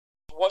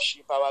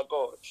Worship our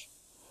God.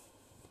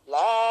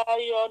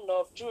 Lion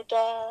of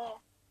Judah,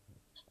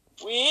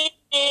 we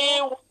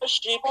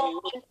worship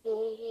you.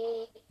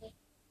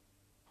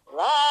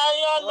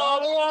 Lion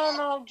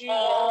of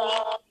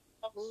Judah,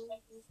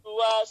 you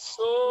are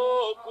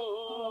so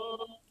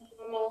good.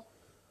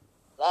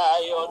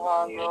 Lion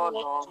of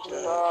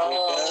Judah,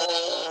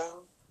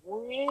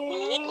 we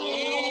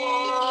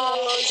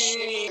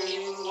worship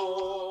you.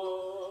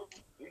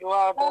 You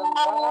are the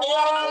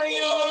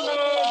Lion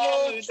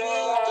of Judah.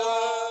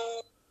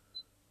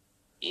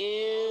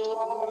 You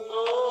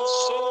are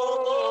so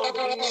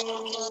good.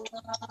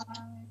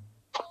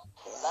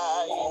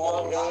 Lion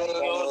of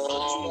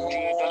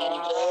Judah.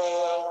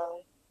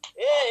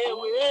 Hey,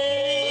 we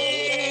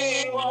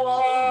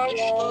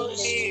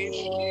worship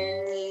you.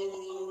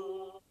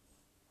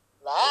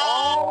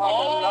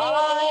 Lion of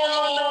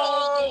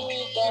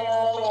Judah.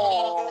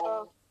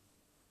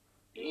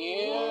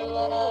 You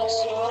are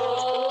so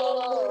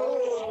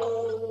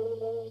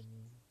good.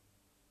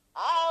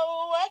 How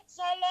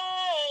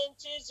excellent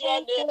is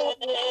your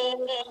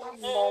name.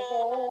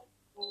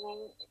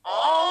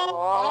 How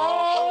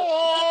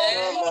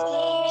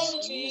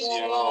excellent is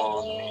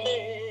your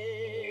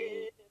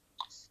name.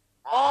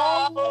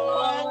 How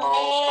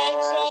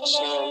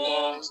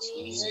excellent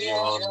is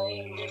your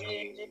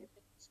name.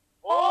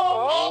 Oh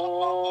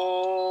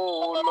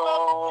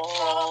Lord,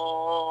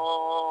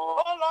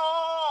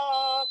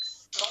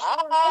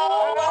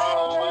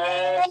 how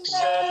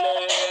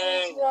excellent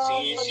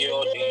is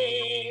your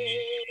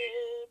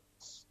name.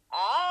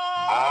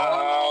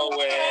 How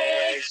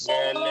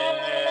excellent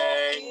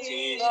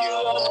is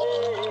your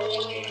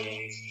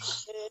name.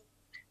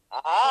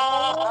 How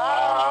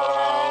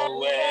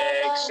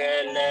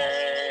excellent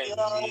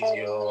is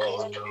your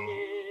name.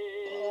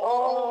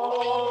 Oh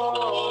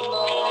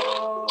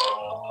Lord.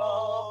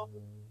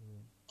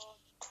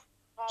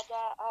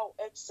 Father, how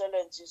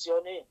excellent is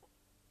your name.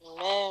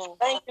 Amen.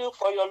 Thank you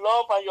for your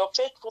love and your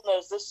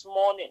faithfulness this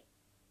morning.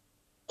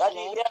 That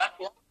you hear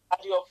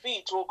at your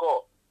feet, oh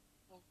God.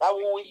 That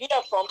we will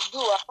hear from you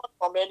and not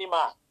from any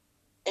man.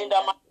 In the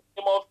mighty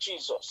name of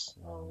Jesus.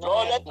 Amen.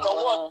 Lord, let your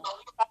word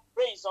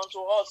praise unto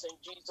us in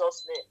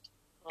Jesus' name.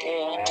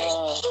 Amen.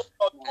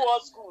 Lord, do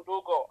us good,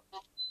 oh God.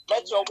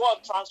 Let your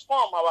word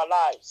transform our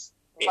lives.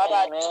 Amen. Father,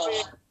 I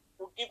pray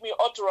you give me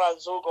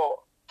utterance, oh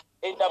God.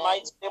 In the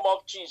mighty name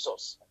of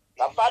Jesus.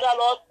 Now, Father,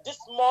 Lord, this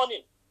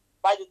morning,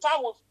 by the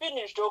time we've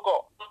finished, oh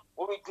God,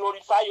 we will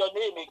glorify your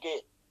name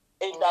again.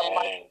 In the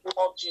mighty name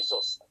of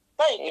Jesus.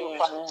 Thank you,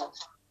 Father.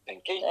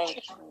 Thank you. In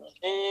Jesus'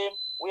 name,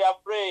 we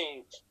have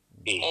prayed.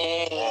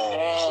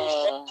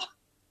 Amen.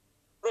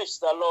 Praise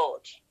the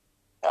Lord.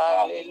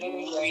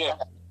 Hallelujah.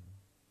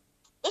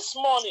 This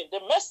morning,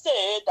 the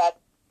message that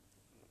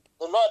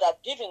the Lord has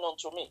given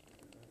unto me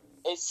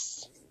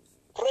is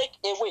break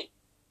away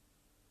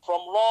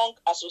from wrong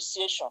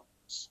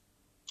associations.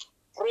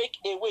 Break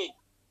away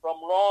from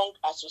wrong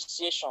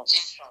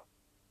associations.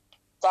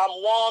 Psalm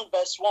 1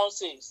 verse 1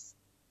 says,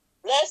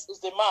 blessed is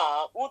the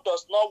man who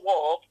does not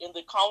walk in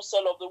the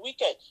counsel of the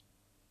wicked,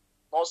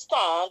 nor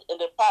stand in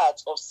the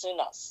path of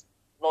sinners,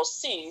 nor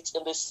sit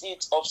in the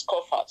seat of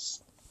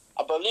scoffers.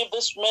 I believe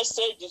this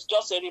message is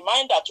just a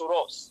reminder to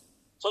us,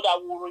 so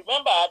that we will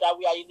remember that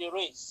we are in a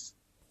race.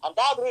 And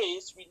that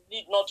race, we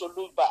need not to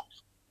look back.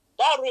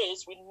 That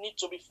race, we need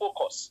to be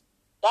focused.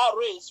 That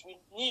race, we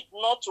need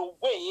not to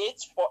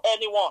wait for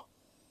anyone.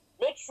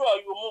 Make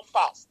sure you move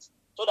fast,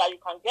 so that you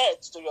can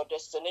get to your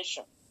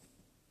destination.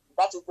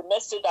 That is the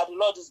message that the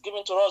Lord is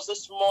giving to us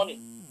this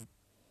morning.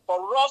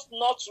 For us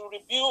not to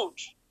rebuild,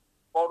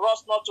 for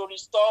us not to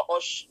restore or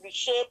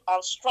reshape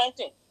and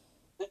strengthen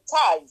the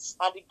ties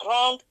and the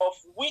ground of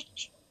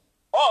which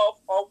or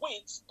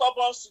with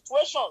stubborn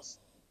situations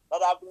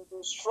that have been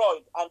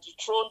destroyed and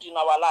dethroned in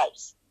our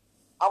lives.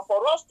 And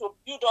for us to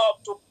build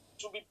up, to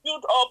be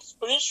built up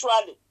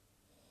spiritually,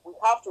 we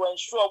have to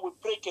ensure we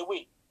break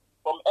away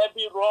from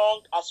every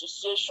wrong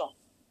association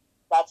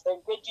that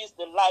engages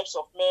the lives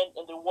of men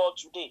in the world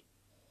today,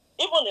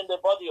 even in the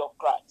body of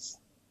Christ.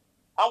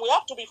 And we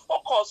have to be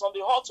focused on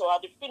the author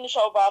and the finisher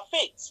of our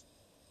faith,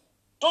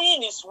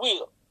 doing his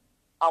will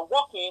and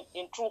walking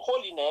in true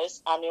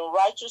holiness and in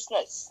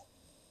righteousness.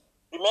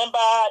 Remember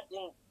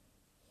in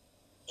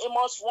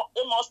Amos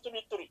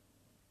 3:3,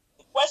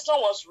 the question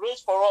was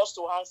raised for us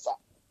to answer.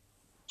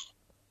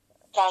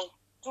 Can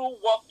two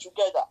work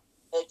together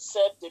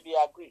except they be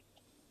agreed?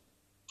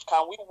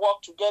 Can we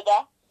work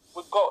together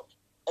with God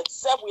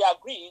except we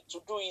agree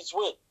to do his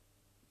will?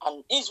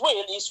 And his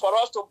will is for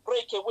us to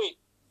break away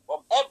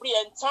from every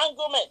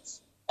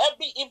entanglement,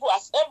 every evil,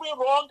 every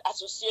wrong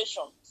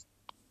association.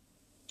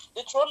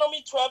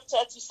 Deuteronomy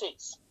 12:30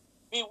 says,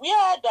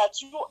 beware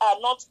that you are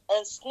not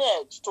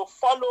ensnared to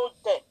follow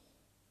them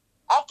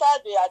after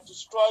they are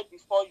destroyed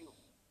before you,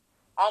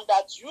 and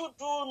that you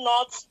do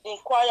not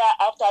inquire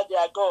after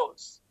their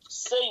gods,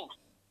 saying,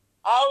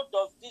 how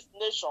does this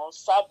nation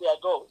serve their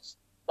gods,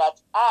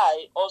 that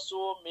I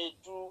also may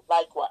do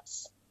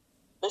likewise?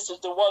 This is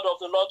the word of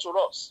the Lord to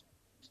us.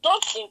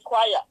 Don't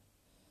inquire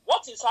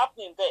what is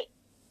happening there.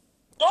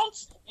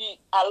 Don't be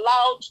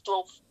allowed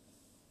to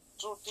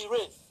to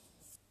derail.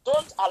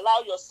 Don't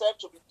allow yourself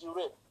to be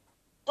derailed.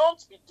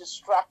 Don't be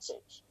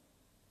distracted.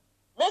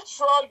 Make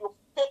sure you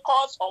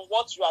focus on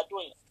what you are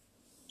doing.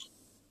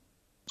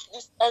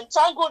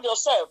 Entangle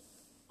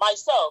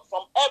myself,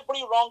 from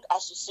every wrong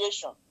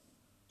association.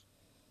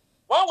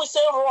 When we say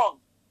wrong,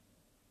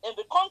 in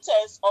the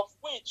context of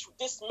which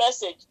this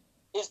message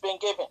is being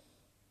given,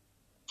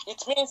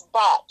 it means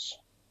bad,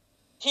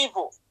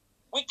 evil,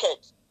 wicked,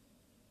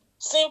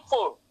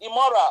 sinful,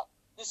 immoral,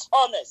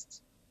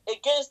 dishonest,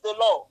 against the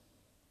law,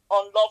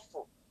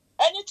 unlawful.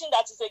 Anything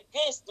that is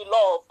against the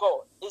law of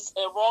God is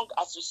a wrong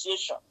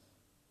association.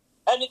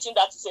 Anything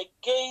that is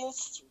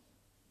against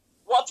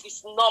what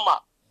is normal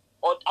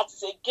or that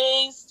is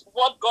against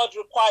what God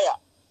requires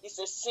is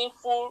a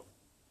sinful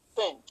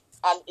thing,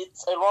 and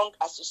it's a wrong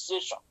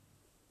association.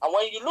 And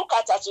when you look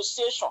at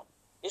association,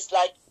 it's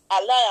like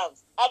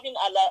alliance, having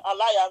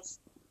alliance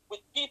with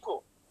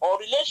people or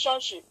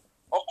relationship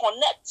or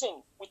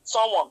connecting with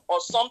someone or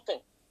something,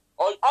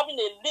 or having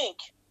a link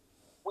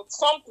with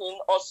something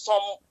or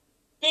some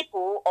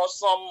people or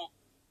some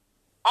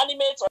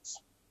animators.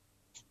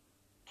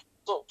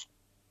 So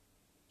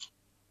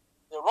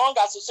the wrong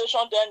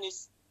association then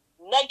is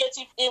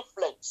negative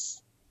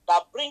influence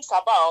that brings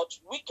about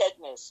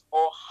wickedness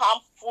or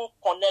harmful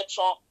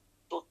connection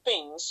to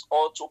things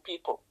or to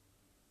people.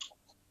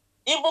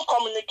 Evil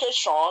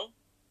communication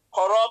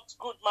corrupts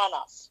good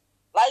manners.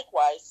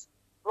 Likewise,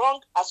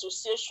 wrong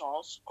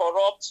associations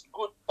corrupt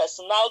good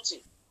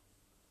personality.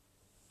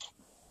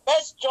 1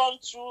 John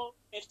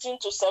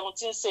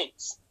 2:15-17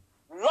 says,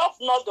 "Love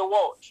not the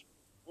world,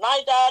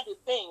 neither the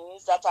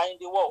things that are in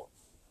the world.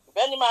 If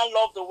any man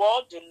love the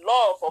world, the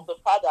love of the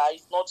Father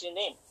is not in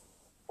him.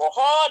 For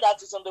all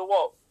that is in the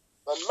world,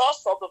 the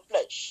lust of the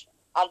flesh,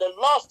 and the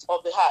lust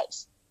of the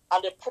eyes,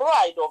 and the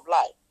pride of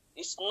life,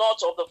 is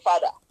not of the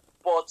Father,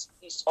 but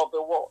is of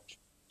the world.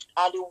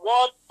 And the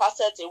world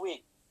passeth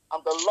away,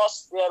 and the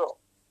lust thereof.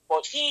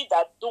 But he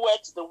that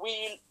doeth the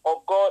will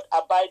of God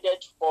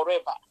abideth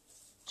forever."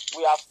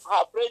 We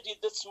have read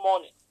it this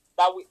morning,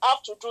 that we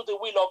have to do the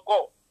will of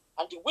God.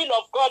 And the will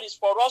of God is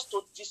for us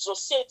to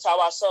dissociate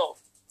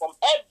ourselves from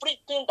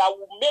everything that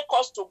will make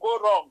us to go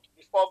wrong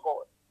before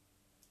God.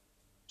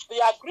 The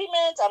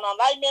agreement and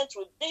alignment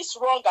with these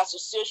wrong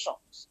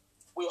associations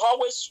will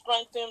always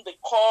strengthen the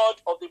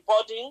cord of the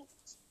burden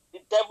the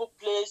devil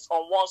placed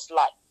on one's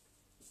life,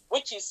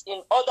 which is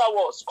in other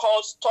words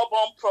called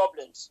stubborn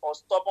problems or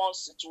stubborn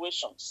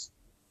situations.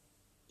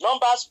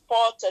 Numbers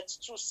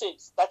 4:32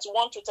 says,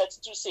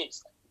 31-32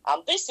 says,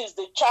 "And this is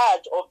the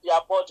charge of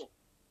their burden,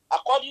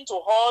 according to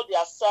all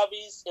their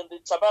service in the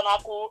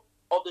tabernacle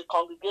of the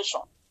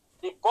congregation,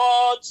 the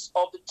boards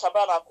of the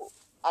tabernacle,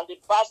 and the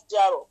bars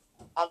thereof,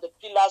 and the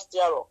pillars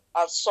thereof,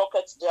 and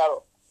sockets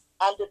thereof,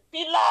 and the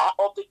pillar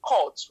of the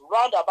court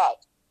round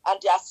about, and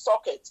their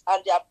sockets,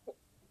 and their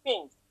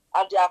pins,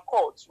 and their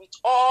cords, with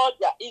all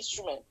their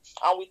instruments,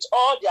 and with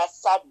all their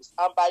service,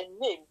 and by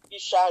name ye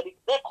shall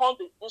reckon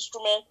the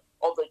instrument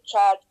of the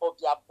charge of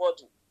their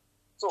body."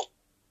 So,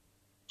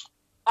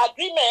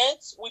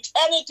 agreement with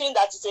anything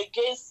that is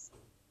against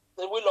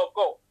the will of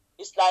God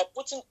is like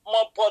putting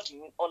more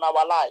burden on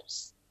our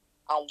lives.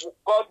 And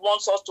God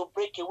wants us to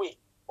break away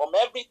from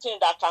everything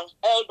that can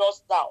hold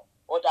us down,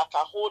 or that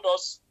can hold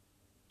us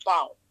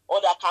bound,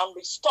 or that can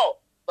restore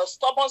the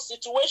stubborn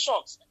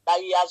situations that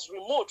He has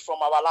removed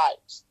from our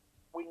lives.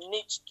 We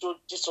need to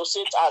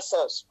dissociate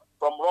ourselves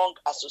from wrong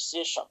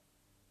association.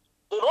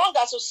 The wrong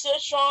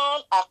association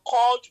are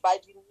called by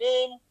the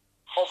name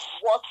of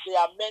what they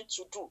are meant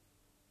to do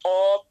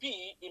or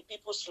be in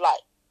people's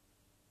life.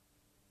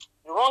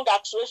 The wrong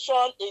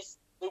association is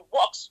the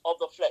works of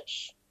the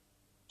flesh.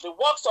 The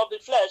works of the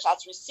flesh,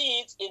 as we see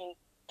it in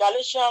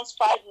Galatians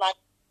 5:9,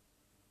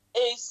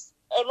 is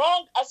a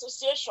wrong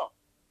association.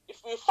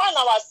 If we find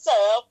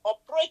ourselves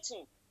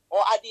operating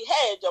or at the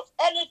head of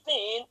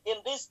anything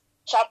in this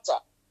chapter,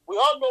 we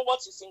all know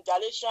what is in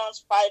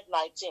Galatians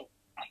 5:19,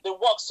 the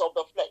works of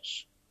the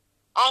flesh.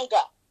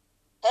 Anger,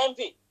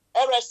 envy,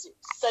 heresy,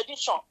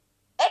 sedition,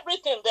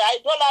 everything, the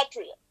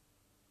idolatry,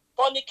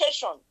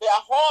 fornication, they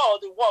are all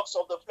the works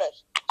of the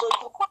flesh. So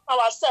if we find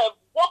ourselves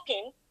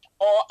walking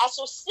or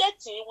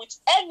associating with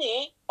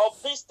any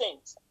of these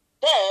things,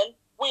 then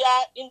we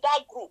are in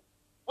that group,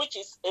 which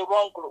is a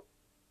wrong group.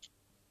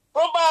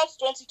 Proverbs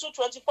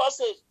 22:24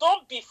 says,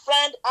 "Don't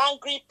befriend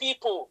angry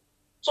people."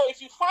 So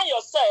if you find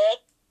yourself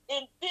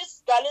in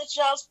this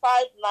Galatians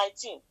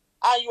 5:19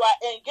 and you are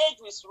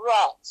engaged with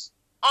wrath,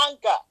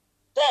 anger,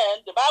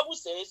 then the Bible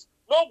says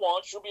no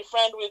one should be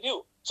friend with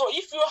you. So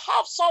if you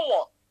have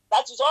someone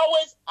that is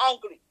always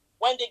angry,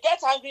 when they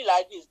get angry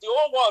like this, the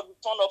whole world will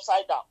turn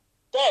upside down,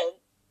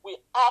 then we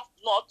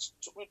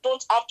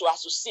don't have to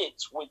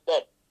associate with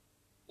them.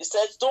 It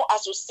says don't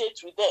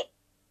associate with them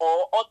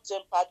or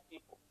hot-tempered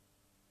people.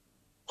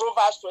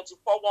 Proverbs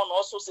 24:1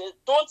 also says,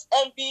 "Don't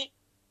envy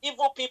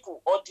evil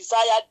people or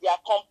desire their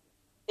company."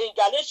 In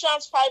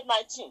Galatians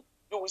 5:19,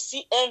 you will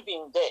see envy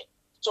in there.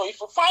 So if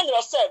you find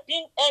yourself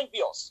being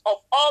envious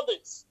of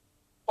others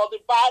for the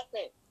bad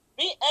thing,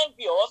 be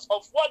envious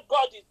of what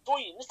God is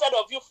doing instead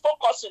of you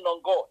focusing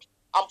on God,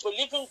 and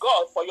believing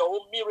God for your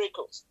own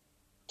miracles,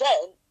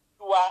 then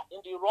you are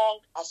in the wrong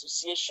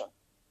association.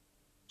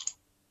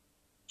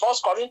 1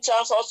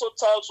 Corinthians also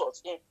tells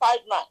us in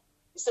 5:9,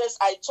 it says,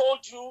 I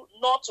told you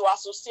not to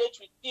associate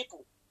with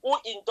people who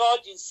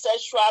indulge in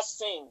sexual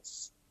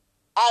sins,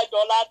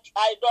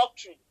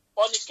 idolatry,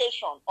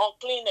 fornication,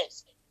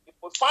 uncleanness. If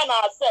we find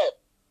ourselves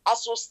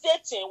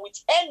associating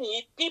with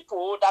any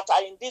people that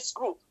are in this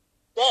group,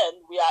 then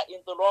we are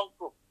in the wrong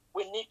group.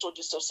 We need to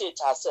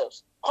dissociate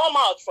ourselves. Come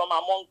out from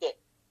among them.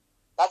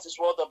 That is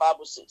what the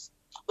Bible says.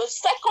 The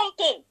second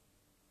thing,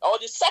 or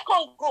the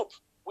second group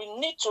we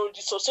need to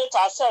dissociate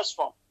ourselves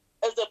from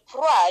is the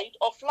pride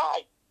of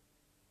life.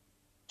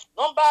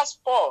 Numbers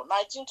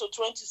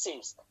 4:19-20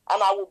 says,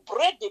 and I will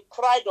break the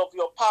pride of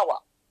your power,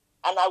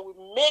 and I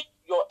will make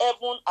your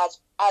heaven as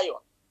iron,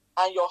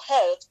 and your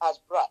health as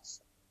brass,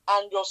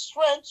 and your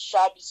strength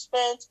shall be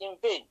spent in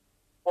vain,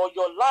 for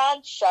your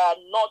land shall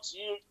not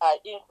yield an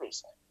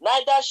increase,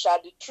 neither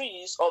shall the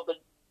trees of the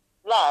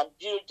land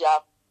yield their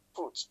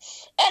fruit.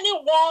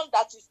 Anyone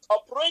that is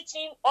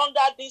operating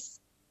under this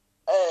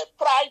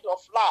pride of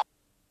life,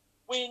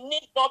 we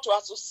need not to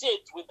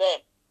associate with them.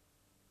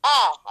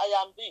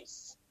 I am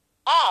this.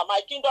 My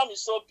kingdom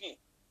is so big.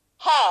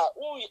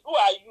 Who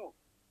are you?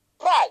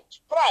 Pride.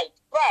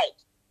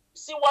 You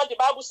see what the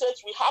Bible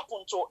says will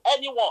happen to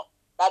anyone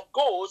that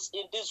goes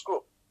in this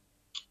group.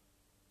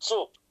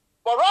 So,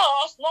 for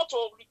us not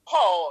to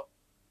recall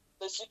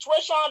the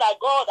situation that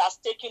God has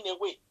taken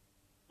away,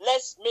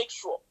 let's make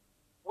sure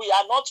we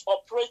are not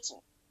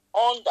operating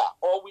under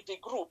or with a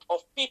group of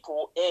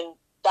people in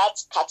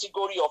that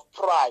category of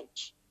pride.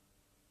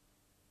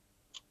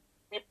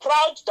 Be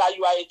proud that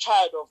you are a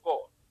child of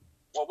God.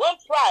 But when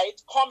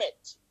pride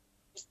cometh,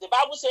 the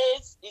Bible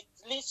says it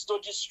leads to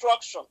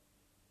destruction.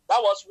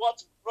 That was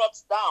what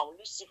brought down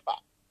Lucifer.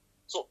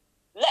 So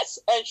let's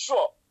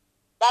ensure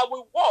that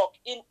we walk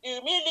in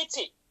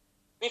humility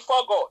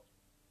before God.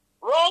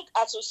 Wrong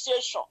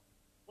association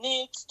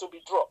needs to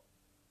be dropped.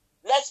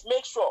 Let's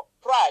make sure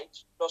pride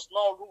does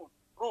not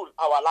rule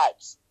our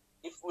lives.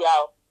 If we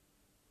are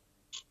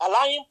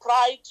allowing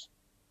pride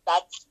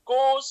that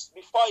goes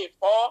before a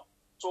fall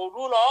to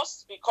rule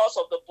us because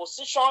of the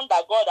position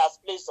that God has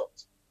placed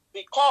us,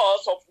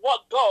 because of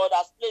what God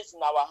has placed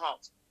in our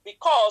hands,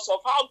 because of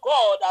how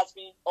God has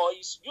been or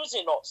is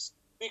using us,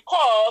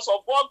 because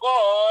of what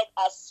God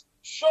has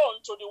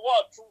shown to the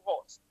world through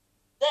us,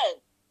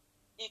 then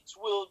it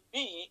will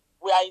be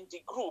we are in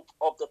the group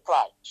of the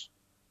pride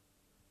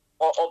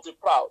or of the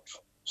proud.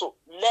 So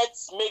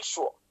let's make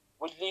sure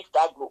we leave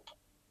that group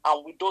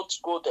and we don't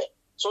go there,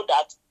 so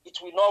that it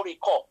will not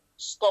recur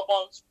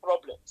stubborn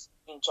problems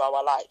into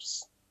our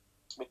lives.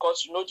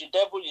 Because you know the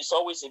devil is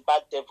always a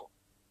bad devil.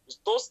 It's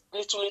those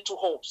little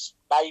holes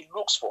that he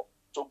looks for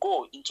to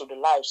go into the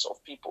lives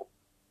of people.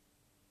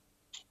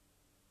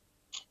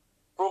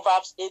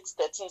 Proverbs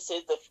 8:13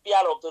 says, the fear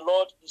of the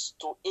Lord is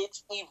to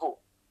hate evil,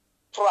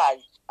 pride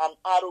and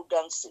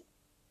arrogancy,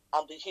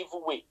 and the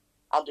evil way,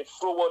 and the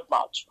froward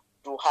mouth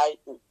to hide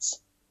it.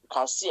 You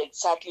can see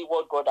exactly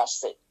what God has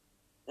said.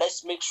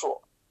 Let's make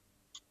sure.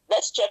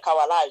 Let's check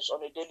our lives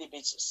on a daily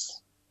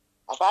basis.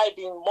 Have I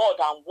been more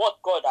than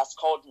what God has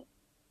called me?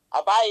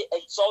 Have I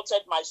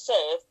exalted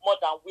myself more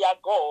than where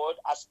God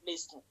has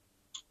placed me?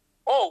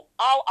 Oh,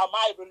 how am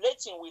I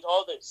relating with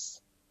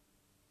others?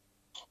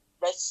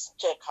 Let's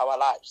check our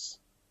lives.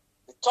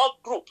 The third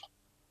group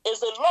is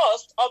the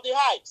lust of the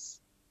eyes.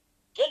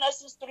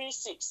 Genesis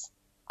 3:6.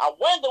 And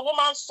when the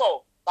woman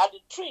saw that the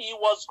tree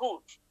was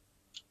good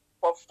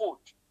for food,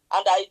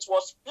 and that it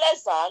was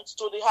pleasant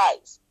to the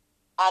eyes,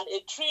 and a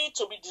tree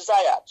to be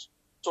desired,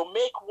 to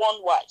make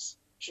one wise,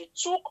 she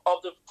took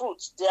of the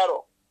fruit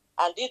thereof,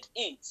 and did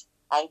eat,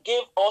 and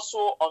gave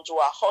also unto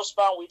her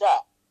husband with her,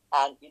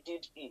 and he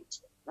did eat.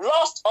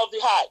 Lust of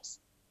the eyes.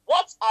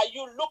 What are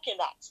you looking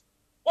at?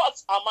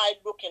 What am I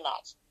looking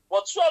at?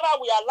 Whatsoever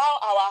we allow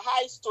our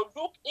eyes to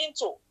look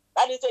into,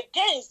 that is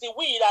against the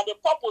will and the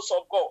purpose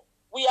of God,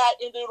 we are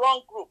in the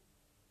wrong group.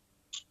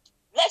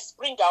 Let's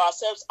bring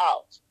ourselves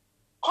out.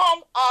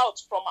 Come out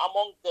from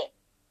among them.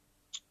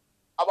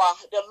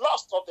 The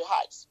lust of the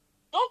eyes.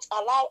 Don't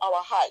allow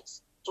our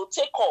eyes to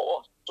take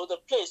us to the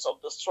place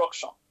of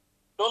destruction.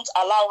 Don't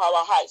allow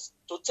our eyes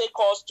to take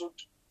us to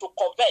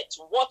covet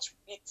what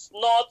is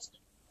not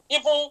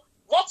even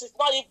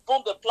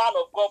the plan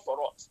of God for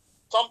us.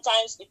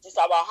 Sometimes it is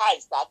our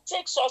eyes that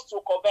takes us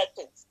to covet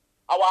things.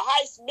 Our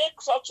eyes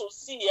makes us to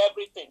see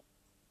everything.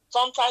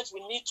 Sometimes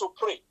we need to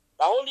pray.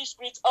 The Holy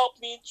Spirit help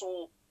me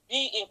to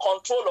be in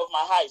control of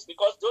my eyes,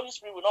 because the Holy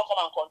Spirit will not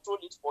come and control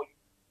it for you.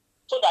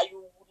 So that you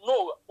will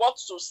know what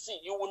to see.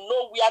 You will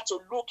know where to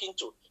look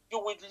into. You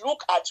will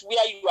look at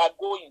where you are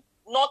going,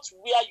 not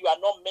where you are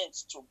not meant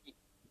to be.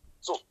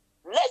 So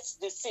let's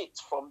decide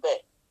from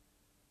there.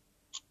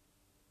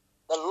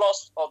 The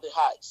lust of the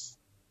eyes.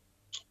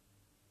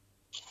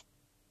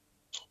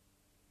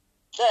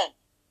 Then,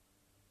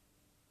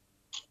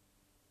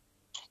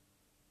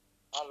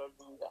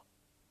 hallelujah.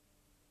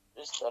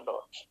 Praise the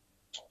Lord.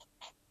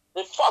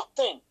 The fourth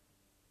thing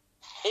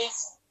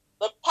is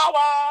the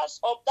powers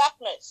of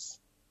darkness.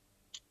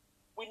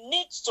 we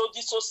need to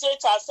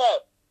dissociate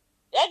ourselves.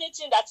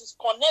 Anything that is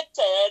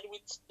connected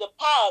with the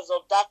powers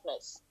of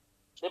darkness.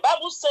 The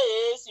Bible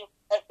says in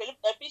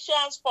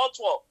Ephesians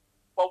 4:12,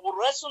 for we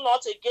wrestle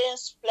not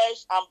against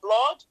flesh and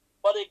blood,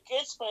 but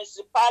against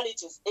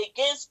principalities,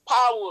 against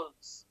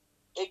powers,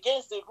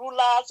 against the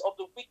rulers of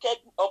the wicked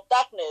of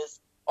darkness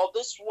of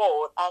this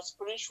world and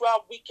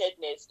spiritual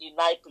wickedness in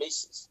high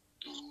places.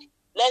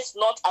 Let's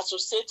not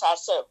associate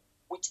ourselves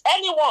with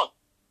anyone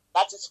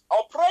that is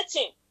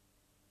operating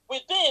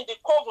within the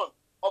coven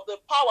of the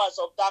powers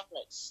of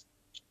darkness.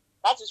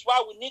 That is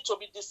why we need to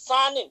be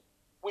discerning.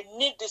 We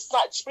need the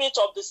spirit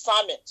of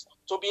discernment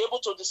to be able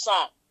to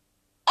discern.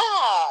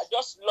 I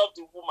just love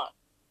the woman.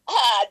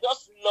 I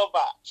just love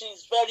her.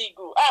 She's very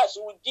good. She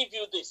will give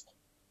you this.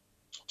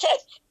 Check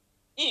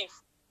if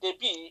they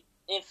be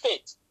in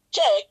faith.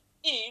 Check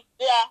if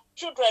they are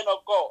children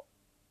of God.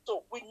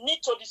 So we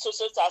need to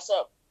dissociate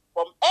ourselves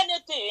from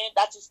anything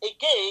that is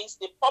against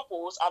the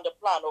purpose and the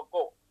plan of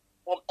God.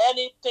 From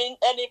anything,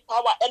 any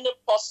power, any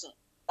person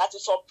that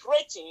is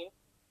operating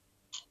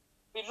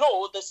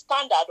below the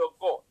standard of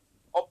God,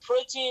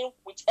 operating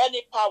with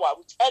any power,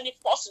 with any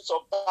forces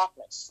of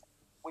darkness.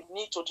 We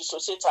need to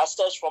dissociate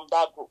ourselves from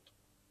that group.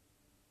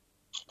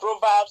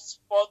 Proverbs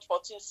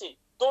 4:14 says,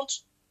 don't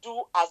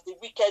do as the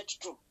wicked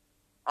do,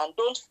 and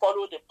don't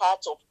follow the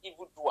path of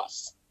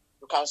evildoers.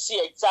 You can see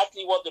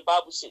exactly what the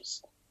Bible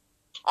says.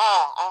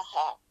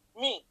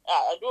 Me,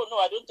 I don't know,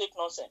 I don't take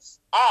nonsense.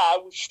 I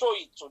will show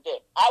it to them.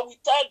 I will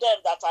tell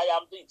them that I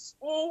am this.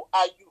 Who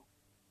are you?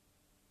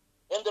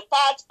 In the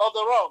path of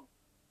the wrong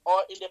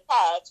or in the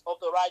path of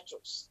the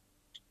righteous?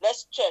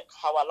 Let's check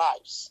our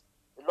lives.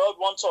 The Lord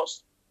wants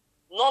us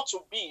not to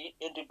be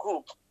in the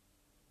group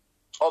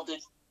of the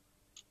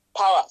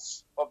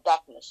powers of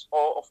darkness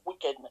or of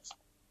wickedness.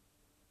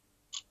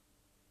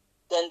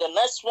 Then the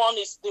next one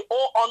is the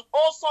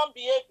unwholesome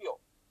behavior.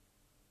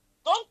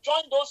 Don't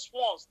join those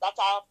ones that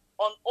are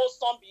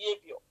unwholesome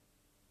behavior.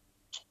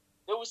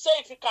 They will say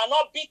if you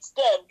cannot beat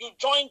them, you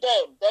join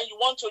them, then you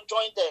want to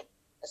join them.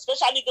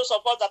 Especially those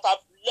of us that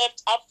have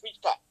left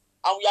Africa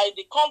and we are in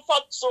the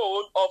comfort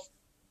zone of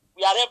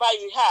wherever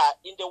we are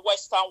in the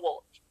Western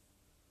world.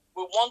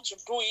 We want to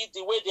do it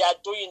the way they are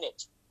doing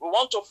it. We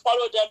want to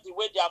follow them the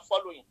way they are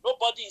following.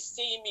 Nobody is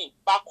seeing me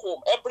back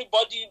home.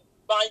 Everybody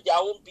mind their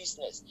own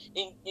business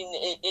in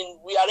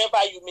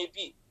wherever you may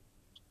be.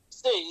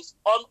 Says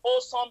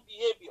unwholesome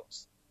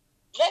behaviors.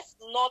 Let's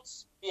not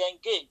be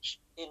engaged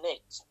in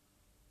it.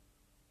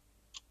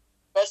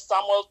 1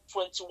 Samuel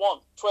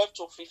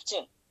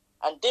 21:12-15.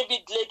 And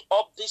David laid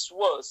up these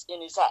words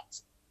in his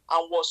heart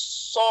and was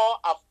so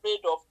afraid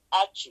of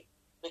Achish,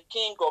 the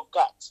king of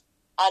Gath.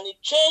 And he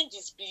changed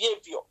his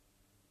behavior.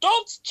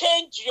 Don't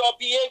change your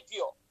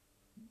behavior.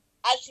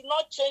 I should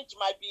not change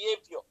my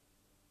behavior.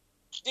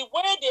 The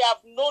way they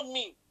have known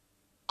me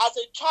as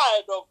a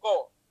child of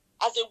God,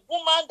 as a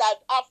woman that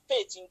have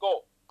faith in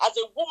God, as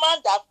a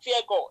woman that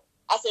fear God,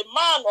 as a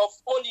man of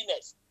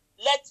holiness,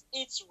 let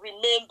it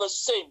remain the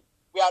same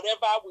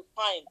wherever we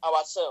find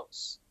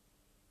ourselves.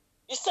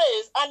 He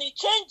says, and he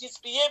changed his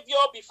behavior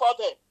before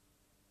them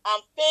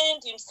and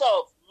feigned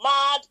himself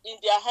mad in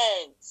their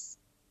hands.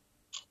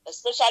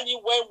 Especially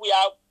when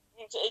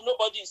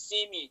nobody is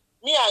seeing me.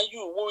 Me and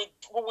you,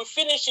 we will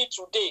finish it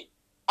today.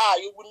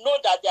 You will know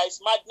that there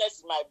is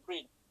madness in my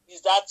brain.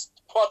 Is that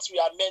what we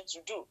are meant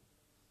to do?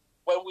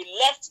 When we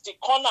left the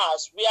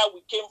corners where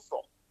we came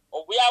from,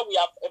 or where we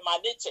have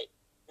emanated,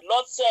 the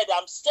Lord said,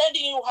 I'm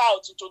sending you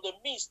out into the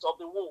midst of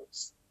the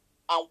wolves.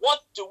 And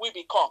what do we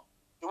become?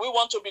 Do we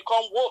want to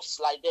become wolves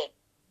like them?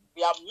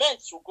 We are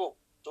meant to go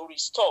to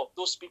restore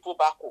those people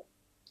back home.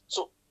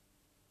 So,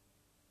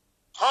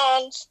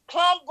 and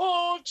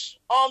scrambled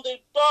on the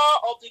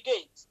door of the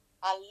gate,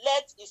 and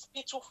let his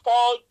spittle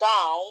fall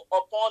down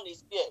upon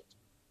his beard.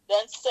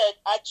 Then said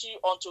Achish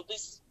unto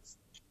this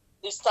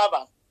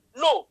servant,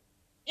 Lo,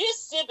 ye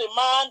see the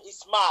man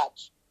is mad.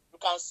 You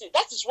can see.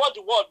 That is what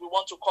the world will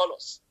want to call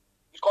us.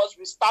 Because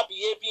we start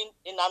behaving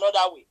in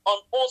another way.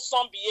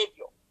 Unwholesome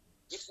behavior.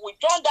 If we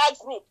join that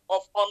group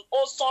of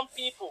unwholesome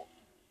people,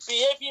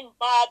 behaving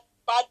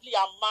badly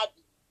and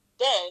madly,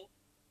 then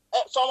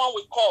someone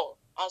will call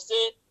and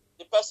say,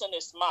 the person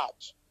is mad.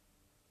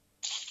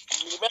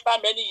 You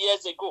remember many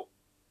years ago,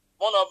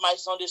 one of my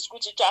Sunday school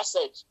teachers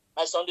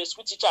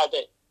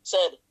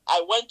said,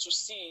 I went to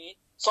see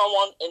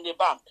someone in the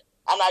bank,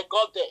 and I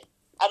got there,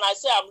 and I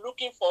said, I'm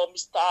looking for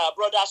Mr.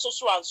 Brother so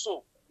and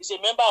so. He's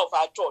a member of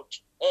our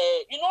church.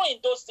 In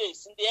those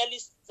days, in the early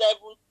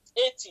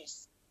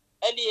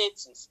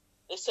 80s,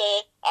 they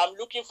say, I'm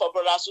looking for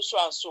Brother so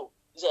and so.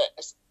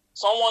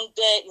 Someone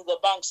there in the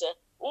bank said,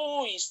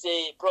 who is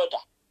the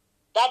brother?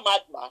 That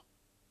madman.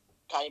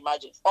 Can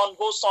imagine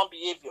unwholesome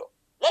behavior.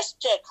 Let's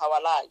check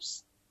our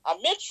lives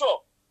and make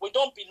sure we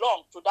don't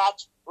belong to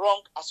that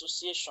wrong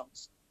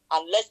associations,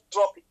 and let's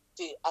drop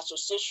the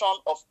association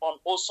of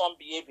unwholesome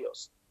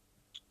behaviors.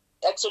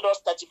 Exodus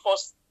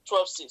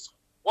 34:12 says,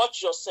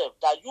 watch yourself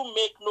that you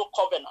make no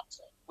covenant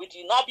with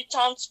the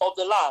inhabitants of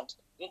the land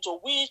into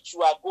which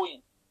you are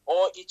going,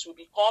 or it will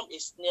become a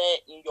snare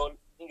in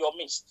your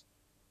midst.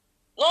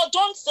 No,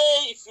 don't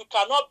say if you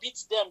cannot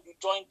beat them, you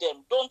join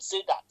them. Don't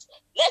say that.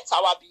 Let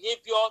our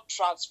behavior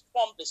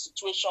transform the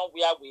situation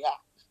where we are.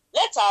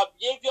 Let our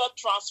behavior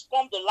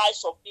transform the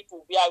lives of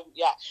people where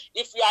we are.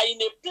 If you are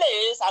in a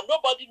place and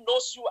nobody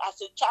knows you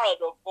as a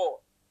child of God,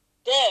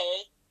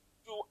 then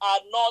you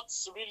are not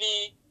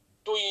really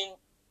doing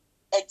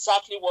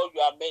exactly what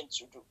you are meant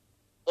to do.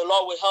 The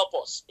Lord will help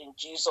us in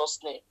Jesus'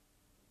 name.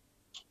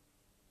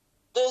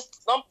 Then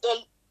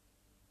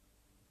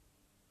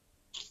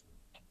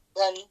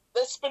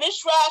the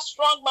spiritual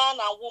strong man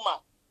and woman.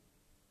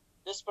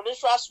 The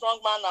spiritual strong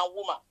man and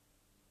woman.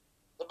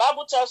 The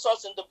Bible tells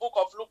us in the book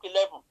of Luke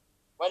 11,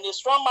 when a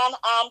strong man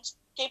armed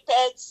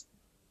keepeth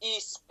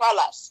his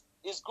palace,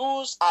 his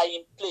goods are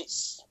in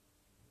place,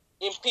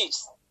 in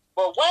peace.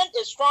 But when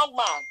a strong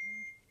man,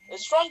 a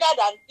stronger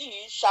than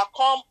he, shall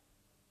come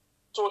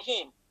to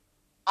him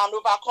and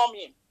overcome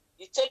him,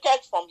 he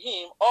taketh from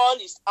him all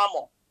his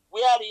armor,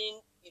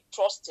 wherein he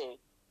trusted,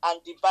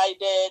 and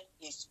divided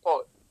his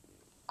spoil.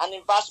 And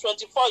in verse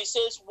 24, it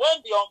says,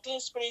 when the unclean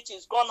spirit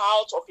is gone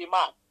out of a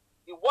man,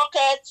 he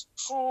walketh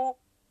through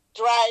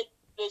dry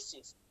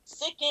places,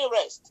 seeking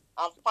rest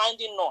and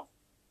finding none.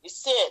 He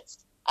said,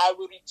 I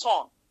will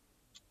return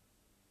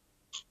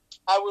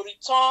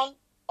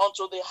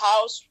unto the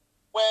house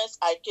whence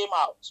I came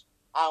out.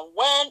 And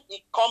when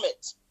he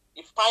cometh,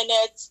 he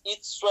findeth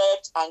it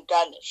swept and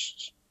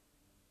garnished.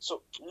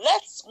 So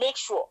let's make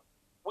sure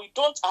we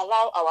don't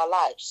allow our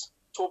lives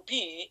to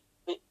be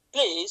the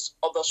place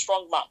of the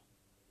strong man,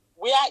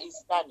 where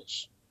is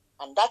garnished.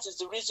 And that is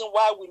the reason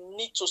why we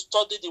need to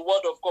study the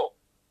word of God,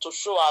 to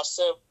show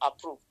ourselves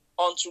approved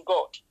unto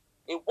God.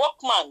 A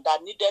workman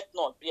that needeth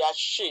not be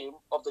ashamed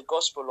of the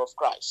gospel of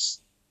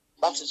Christ.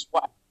 That is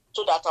why.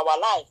 So that our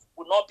life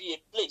will not be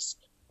a place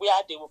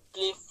where they will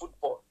play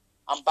football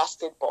and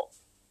basketball.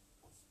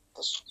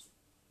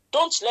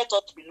 Don't let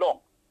us belong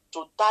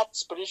to that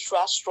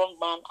spiritual strong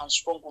man and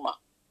strong woman.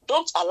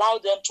 Don't allow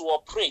them to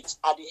operate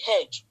at the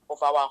edge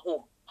of our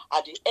home,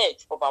 at the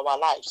edge of our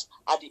lives,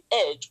 at the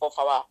edge of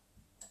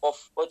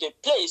the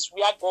place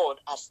where God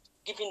has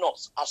given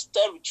us as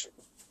territory.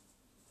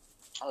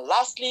 And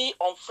lastly,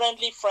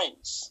 unfriendly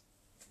friends.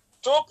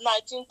 Job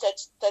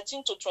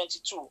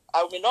 19:13-22.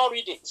 I will not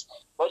read it,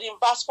 but in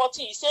verse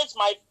 14 it says,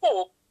 my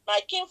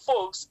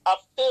kinfolks have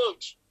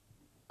failed,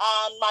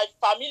 and my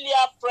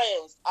familiar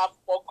friends have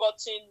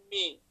forgotten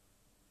me.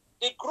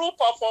 The group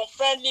of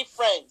unfriendly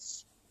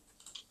friends.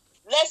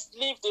 Let's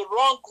leave the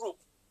wrong group.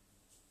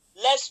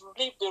 Let's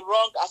leave the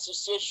wrong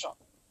association,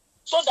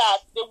 so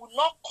that they will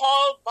not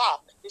call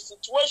back the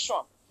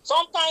situation.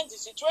 Sometimes the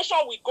situation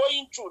we're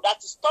going through,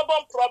 that is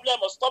stubborn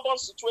problem or stubborn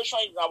situation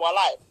in our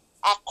life,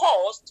 are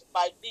caused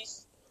by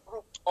this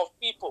group of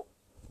people,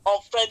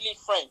 unfriendly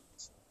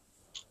friends.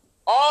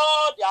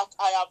 All that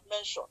I have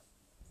mentioned,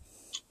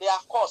 they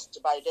are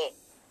caused by them.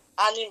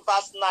 And in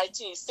verse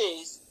 19 it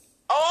says,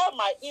 all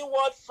my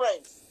inward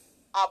friends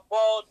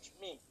abhorred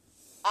me,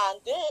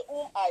 and they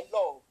whom I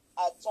love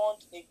are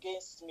turned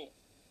against me.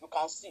 You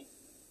can see,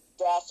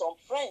 there are some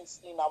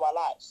friends in our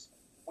lives.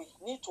 We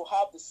need to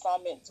have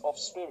discernment of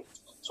spirit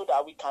so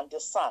that we can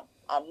discern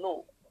and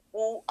know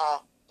who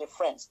are the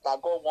friends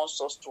that God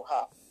wants us to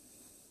have.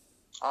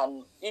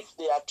 And if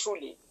they are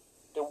truly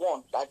the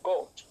one that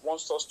God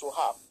wants us to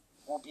have,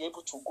 we'll be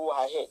able to go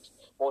ahead.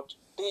 But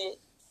they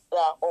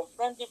are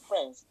unfriendly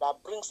friends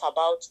that brings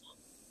about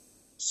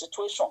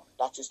situation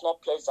that is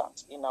not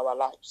pleasant in our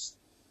lives.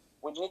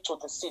 We need to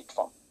desist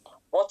from.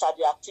 What are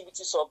the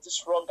activities of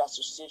this wrong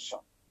association?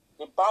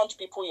 They bound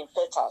people in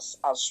fetters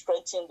and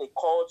strengthen the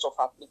cords of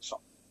affliction.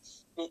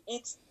 They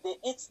eat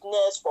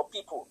snares for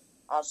people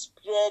and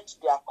spread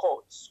their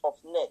cords of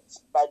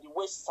nets by the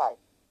wayside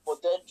for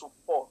them to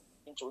fall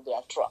into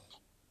their trap.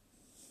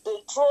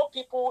 They throw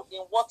people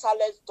in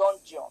waterless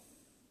dungeon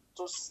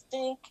to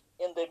stink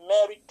in the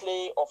merry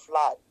clay of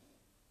life.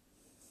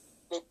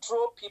 They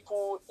throw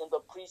people in the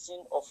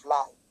prison of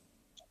life.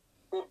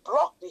 They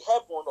block the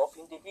heaven of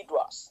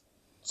individuals,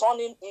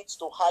 turning it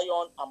to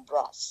iron and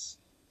brass.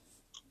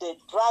 They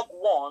drag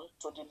one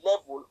to the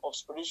level of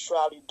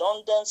spiritual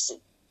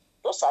redundancy.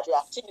 Those are the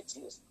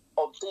activities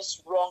of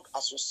this wrong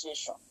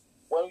association.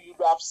 When you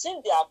have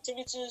seen the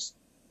activities,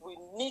 we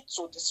need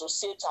to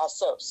dissociate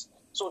ourselves.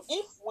 So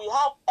if we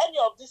have any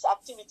of these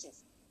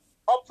activities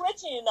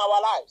operating in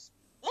our lives,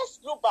 let's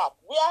look back.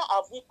 Where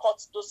have we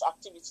caught those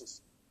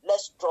activities?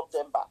 Let's drop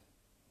them back.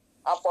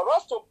 And for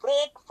us to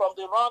break from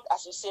the wrong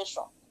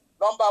association,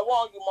 number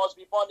one, you must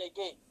be born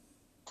again.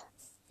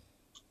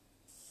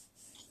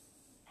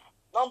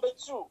 Number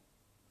two,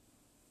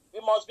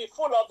 we must be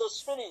full of the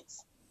Spirit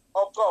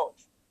of God.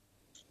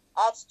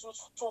 Acts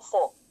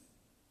 2:4.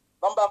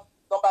 Number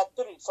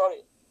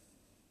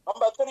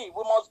three,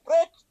 we must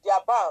break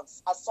their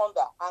bands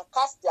asunder and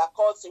cast their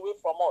cords away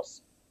from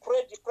us.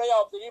 Pray the prayer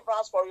of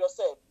deliverance for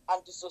yourself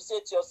and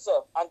dissociate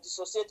yourself and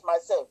dissociate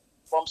myself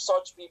from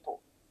such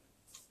people.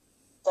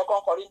 2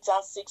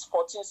 Corinthians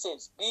 6:14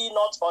 says, be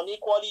not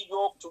unequally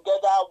yoked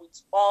together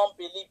with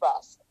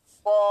unbelievers.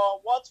 For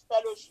what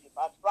fellowship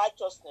and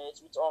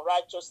righteousness with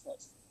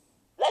unrighteousness?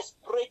 Let's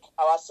break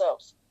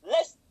ourselves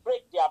Let's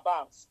break their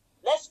bands.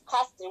 Let's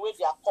cast away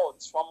their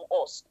cords from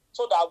us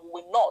so that we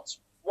will not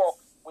walk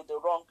with the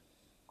wrong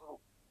group.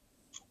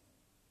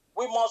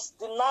 We must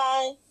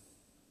deny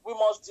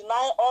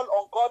all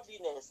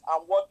ungodliness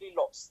and worldly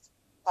lust.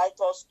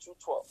 Titus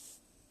 2:12.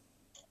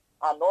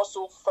 And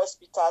also 1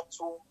 Peter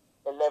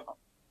 2:11.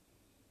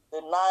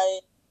 Deny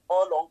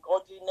all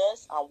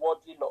ungodliness and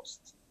worldly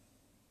lust.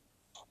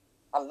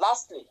 And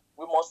lastly,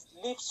 we must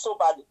live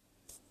soberly,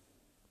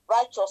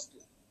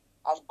 righteously,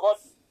 and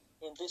godly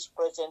in this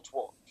present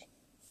world.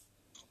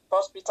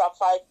 1 Peter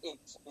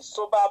 5:8. Be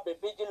sober, be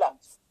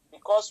vigilant,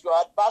 because your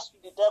adversary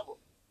the devil,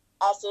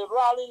 as a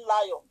roaring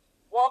lion,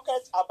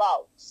 walketh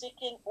about,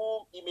 seeking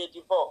whom he may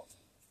devour.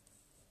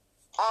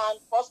 And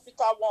 1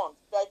 Peter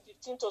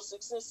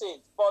 1:15-16 says,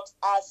 But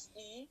as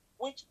he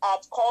which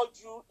hath called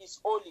you is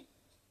holy,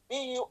 be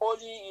ye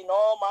holy in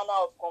all manner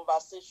of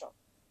conversation,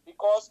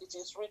 because it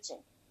is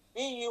written,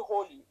 Be ye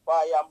holy, for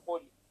I am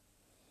holy.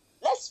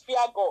 Let's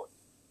fear God,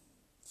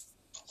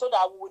 so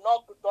that we will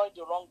not join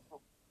the wrong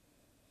group.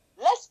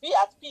 Let's be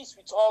at peace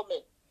with all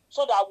men,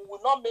 so that we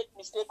will not make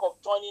mistake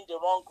of joining the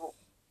wrong group.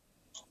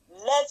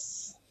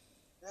 Let's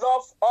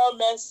love all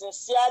men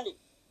sincerely,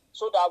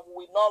 so that we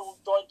will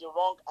not join the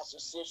wrong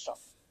association.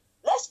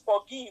 Let's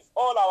forgive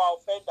all our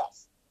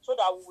offenders, so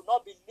that we will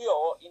not be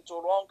lured into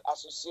wrong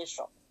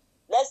association.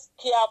 Let's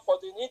care for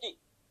the needy.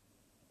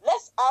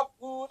 Let's have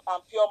good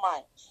and pure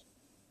minds.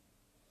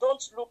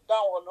 Don't look down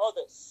on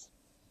others.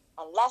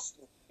 And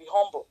lastly, be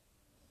humble.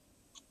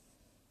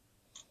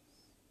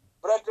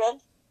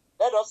 Brethren,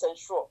 let us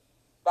ensure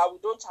that we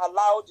don't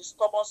allow the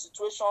stubborn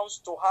situations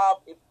to have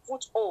a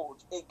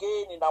foothold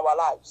again in our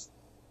lives,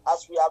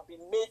 as we have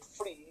been made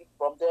free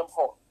from them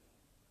all.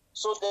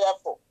 So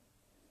therefore,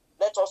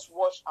 let us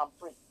watch and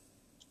pray.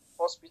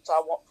 1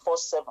 Peter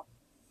 4:7.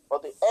 For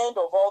the end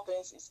of all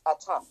things is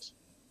at hand.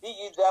 Be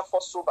ye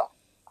therefore sober,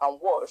 and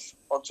watch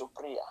unto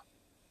prayer.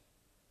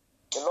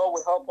 The Lord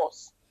will help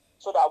us,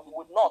 so that we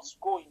will not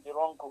go in the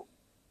wrong group.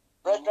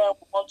 Brethren,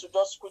 we want to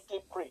just quickly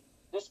pray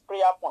this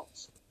prayer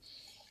point.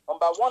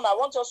 Number one, I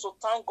want us to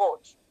thank God,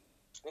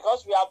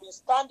 because we have been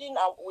standing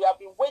and we have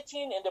been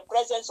waiting in the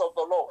presence of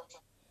the Lord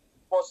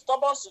for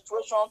stubborn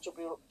situation to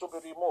be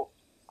removed.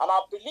 And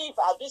I believe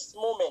at this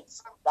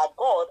moment that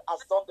God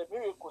has done the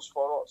miracles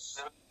for us,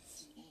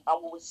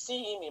 and we will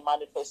see him in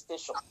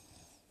manifestation.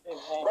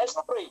 Amen. Let's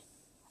pray.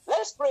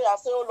 Let's pray and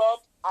say, oh Lord,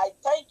 I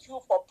thank you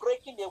for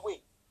breaking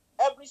away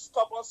every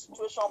stubborn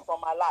situation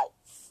from my life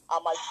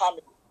and my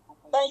family.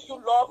 Thank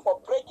you, Lord, for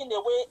breaking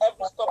away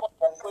every stubborn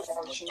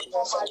situation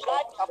from my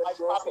life and my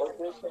family.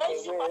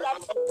 Thank you, Father,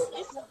 for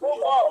this, oh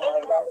God, what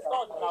you have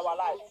done in our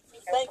life.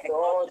 Thank you,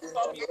 Lord,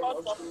 because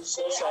from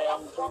today I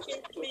am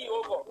walking free,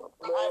 oh God.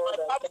 I am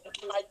my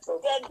family, my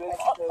children,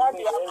 that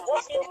we are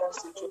walking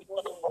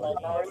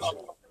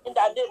in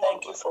the name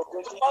of Jesus.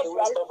 Because we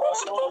are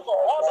broken over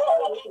all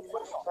stubborn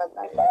situations.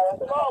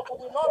 Lord, we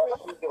will not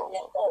repeat it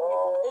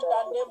in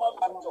the name of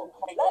Jesus.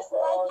 Let's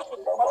thank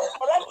you for the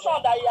correction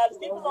that he has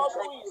given us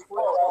through his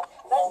word.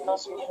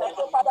 Let's give him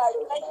to Father.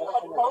 I thank you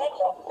for the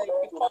correction, for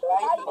the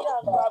guidance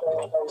you have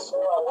given us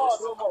through the word,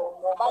 oh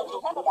God, by the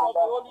help of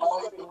the Holy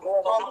Spirit.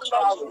 Thank you,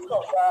 Lord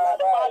Jesus.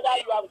 Father,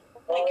 you have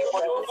thank you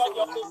for the oh God,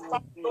 your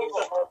understanding, oh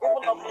God,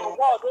 even of the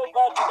word, oh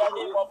God, in the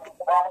name of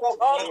God.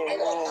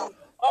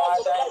 Oh,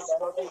 bless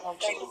you.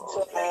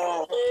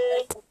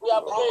 We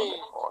are praying.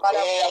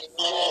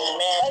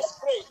 Let's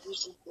pray.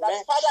 That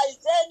Father, is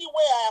there any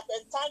way I have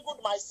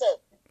entangled myself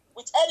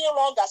with any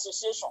wrong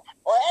association,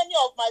 or any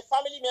of my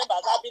family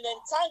members have been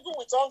entangled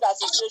with wrong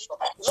association?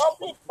 Lord,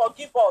 please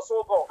forgive us,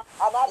 oh God,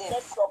 and have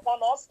mercy upon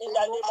us in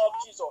the name of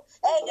Jesus.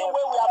 Any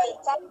way we have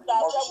entangled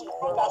ourselves with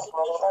wrong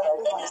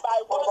association, maybe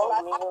by words,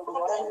 by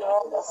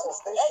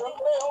actions, any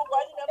way, oh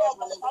God, any member of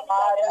my family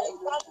have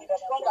been entangled with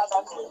wrong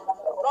association,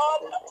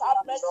 Lord, have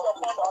mercy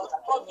upon us.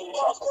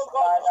 Forgive us, oh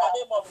God, in the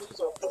name of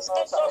Jesus.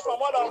 Save us from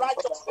all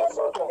unrighteousness,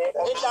 oh God,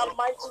 in the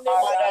mighty name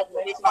of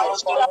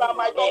Jesus.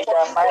 My God,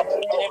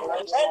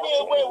 any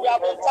way we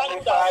have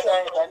entangled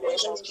ourselves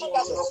with wrong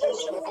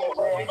association,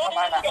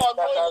 knowingly or unknowingly, Father, Lord,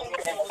 I ask you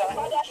in the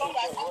name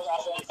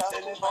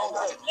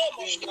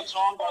of Jesus,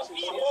 oh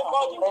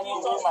God, in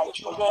Jesus' name, thank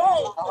you,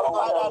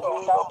 Father,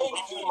 Lord, in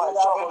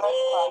Jesus' name,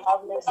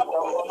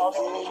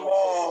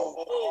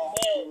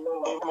 amen.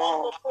 I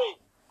want to pray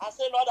and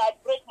say, Lord, I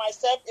break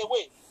myself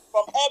away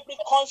from every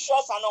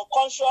conscious and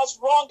unconscious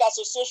wrong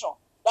association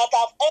that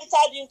I've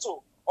entered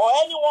into, or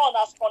anyone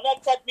has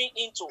connected me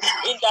into,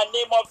 in the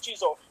name of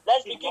Jesus.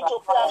 Let's begin to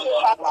pray and say,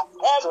 Father,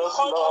 every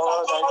conscious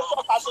and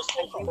unconscious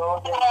association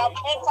that I have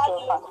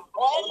entered into,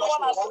 or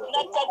anyone has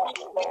connected me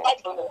to, I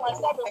break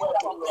myself away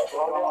from them.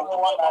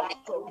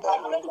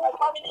 I break my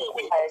family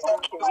away. I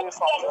break my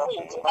children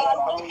away. And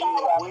I think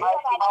that anyone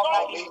has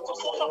joined the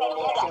association of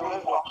the other,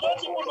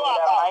 don't even know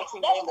about.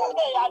 Let's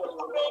pray and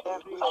pray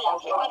prayer. And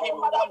say,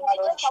 Father, we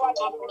break our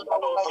children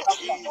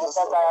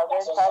that I have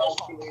entered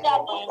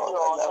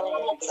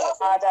into.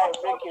 Father, I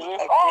break away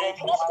from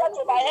any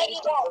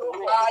one,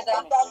 Father,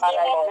 and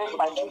I break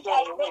my children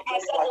away.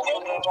 I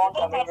break the wrong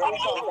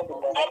association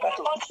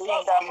to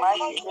in the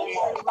mighty name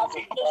of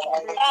Jesus.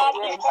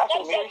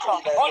 Association,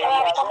 all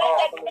our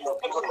connected in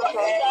the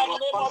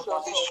name of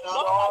Jesus.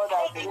 Lord,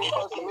 I break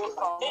us away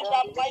from them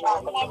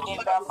in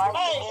the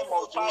mighty name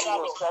of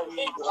Jesus.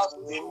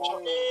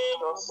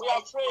 We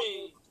are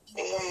praying.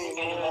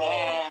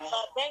 Amen.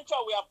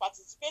 Adventure, we have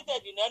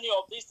participated in any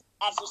of these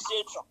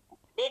associations.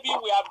 Maybe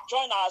we have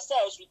joined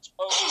ourselves with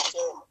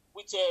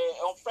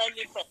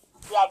unfriendly friends.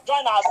 We have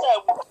joined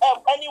ourselves with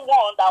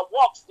anyone that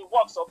walks the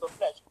works of the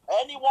flesh,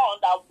 anyone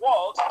that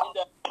walks in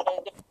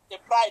the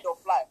pride of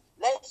life.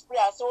 Let's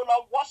pray and say, oh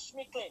Lord, wash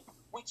me clean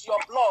with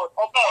your blood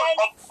of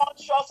any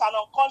conscious and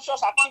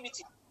unconscious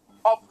activity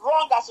of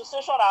wrong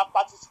association I have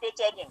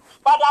participated in.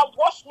 Father,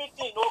 wash me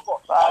clean, oh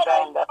God.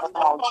 Father, in the name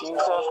of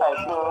Jesus, I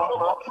pray,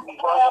 wash me,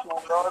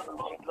 Lord,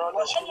 with the blood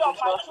of Jesus.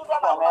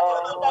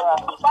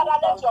 Father,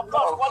 let your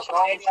blood wash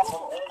me clean, oh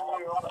God.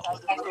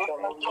 Every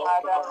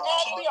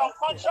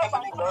unconscious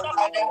and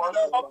conscious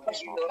activity of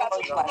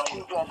my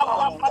children, I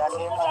have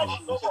participated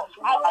in, oh God.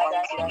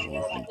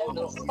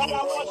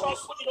 Father, wash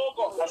us clean, oh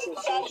God.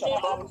 Thank you,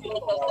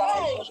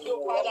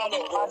 Father,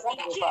 Lord.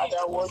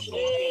 Father, wash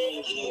me clean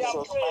in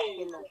Jesus'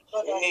 mighty name.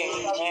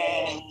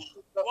 Amen.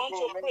 Want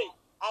to pray.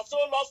 And so,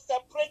 Lord,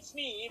 separate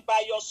me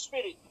by your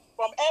spirit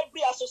from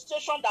every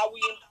association that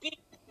will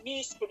impede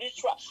my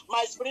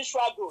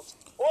spiritual growth.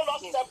 Oh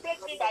Lord,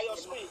 separate me by your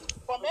spirit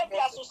from every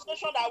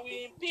association that will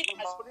impede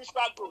my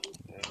spiritual growth.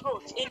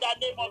 In the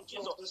name of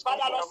Jesus.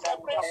 Father, Lord,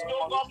 separate me,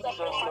 oh God,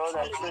 separate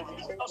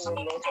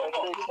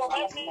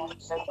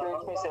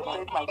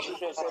my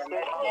children,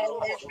 separate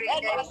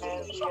any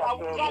association that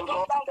will drag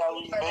us down to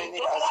the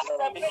separate us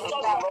from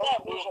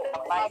them, in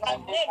the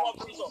name of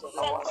Jesus.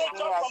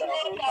 Separate us from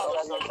every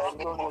association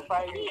that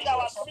will impede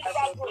our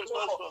spiritual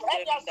growth,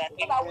 any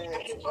association that will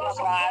impede us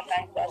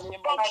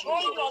from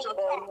going on the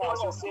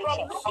path, from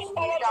looking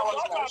forward to the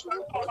altar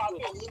of our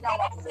faith.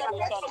 Father,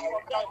 separate us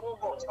from them, oh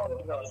God.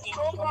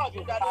 So God,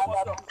 in the name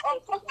of God,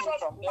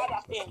 unconscious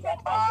Father,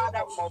 separate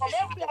us from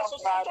every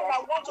association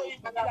that want to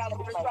impede our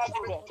spiritual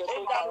growth.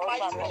 In the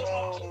mighty name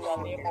of Jesus,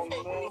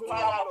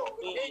 Father, Lord.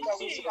 In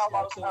Jesus'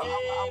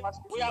 name,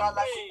 we are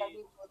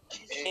praying.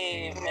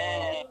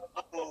 Amen.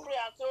 To pray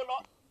and say,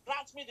 Lord,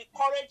 grant me the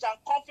courage and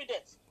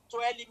confidence to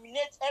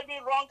eliminate every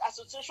wrong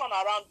association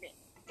around me.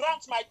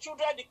 Grant my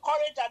children the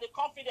courage and the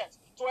confidence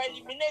to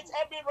eliminate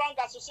every wrong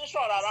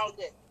association around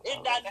them. In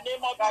the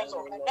name of Jesus,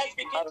 let's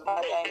begin to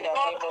pray.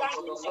 God,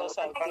 grant me the courage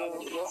and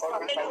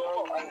confidence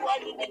to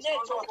eliminate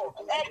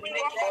every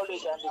wrong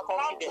association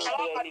around me.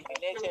 Around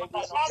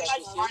my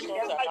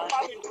children, my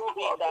family.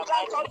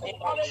 Grant us the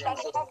courage and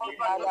the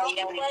confidence to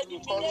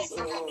eliminate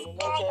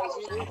wrong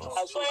association.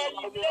 To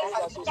eliminate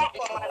attack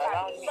from my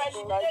life. To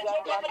eliminate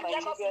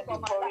jealousy from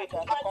my life. To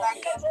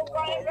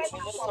eliminate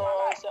envy from my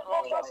life.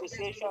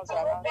 Associations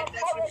around the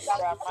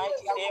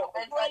mighty name of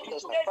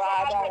Jesus.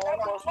 Father,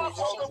 help us to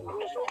walk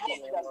through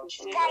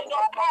kind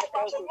of life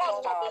and to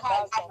walk of the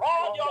heart.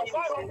 All the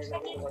authority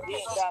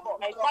in the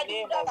mighty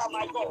name of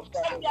my God.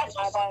 Every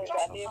association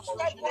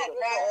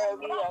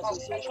every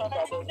association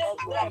that does not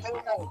grant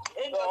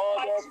in the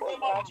mighty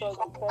name of Jesus.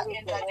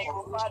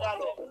 Father,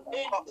 Lord.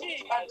 In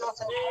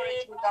Jesus'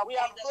 name, we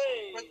are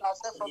praying.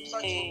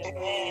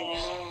 Amen.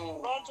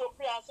 Run to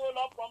pray and say,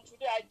 Lord, from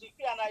today I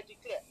decree and I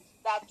declare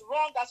that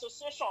wrong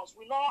associations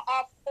will not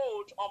have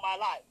hold on my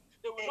life.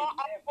 They will not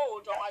have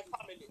hold on my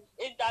family.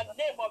 In the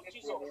name of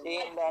Jesus.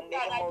 In the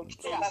name of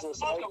Jesus.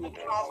 I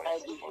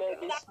declare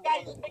this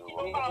morning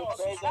in the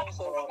presence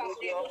of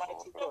the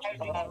Almighty God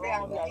that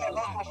wrong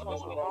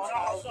associations will not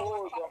have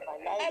hold on my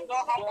life. Will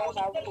not have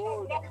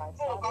hold on my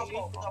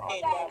family.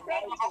 In the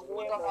mighty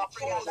name of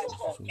Jesus.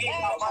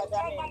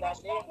 Father, in the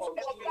name of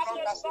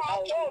Jesus,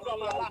 I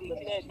declare and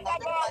declare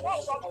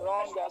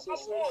wrong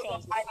associations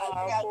will not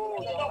have hold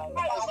on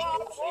my ministry.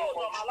 In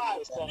the name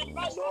of Jesus.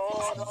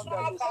 Lord,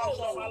 wrong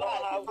associations will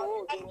not have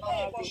hold, they will not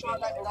have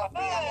dominion over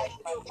my life,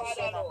 my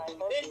mission, and my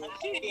husband.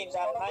 In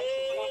the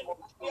mighty name of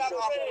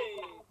Jesus.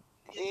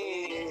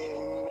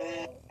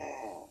 Amen.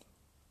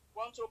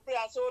 Want to pray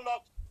and say, oh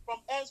Lord, from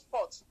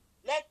henceforth,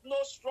 let no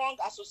strong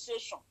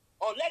association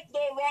or let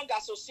no wrong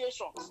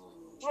associations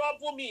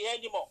trouble me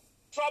anymore.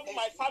 Trouble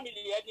my family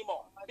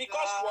anymore.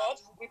 Because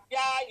what? We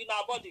bear in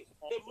our body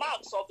the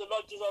marks of the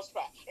Lord Jesus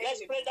Christ.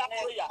 Let's pray that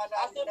prayer.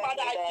 I say,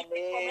 Father, I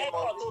decree from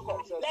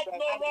henceforth, let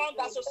no wrong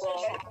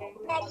association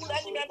trouble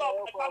any member of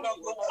my family,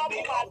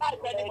 trouble my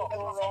life anymore.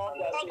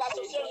 Wrong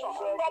association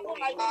trouble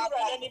my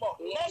children anymore.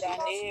 Let's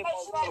not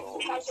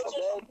wrong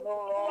association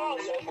trouble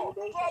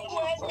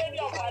any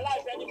area of my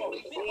life anymore.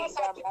 Because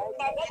I keep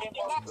my body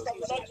the marks of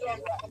the Lord Jesus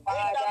Christ. In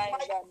the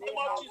mighty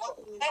name of Jesus,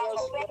 let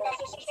no wrong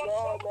association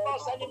not trouble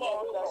us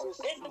anymore.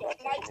 In the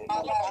mighty name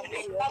of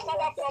Jesus.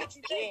 Father, from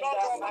today, Lord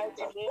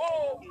Almighty,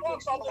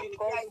 works of the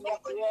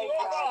identity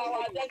over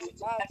our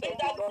identity. In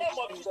the name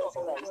of Jesus.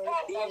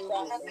 Because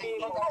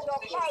of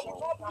power will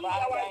not be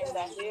our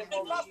identity.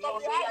 Because of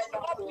the eyes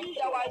will not be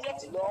our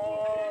identity.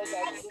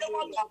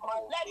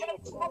 Let them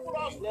trouble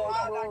us,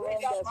 Father, in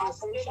the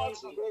mighty name of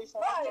Jesus.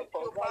 Thank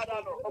you, Father,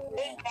 Lord.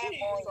 In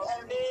Jesus'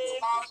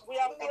 name, we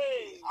are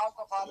praying. I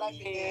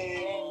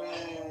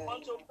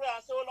want to pray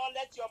and say, oh Lord,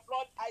 let your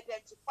blood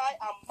identify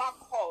and mark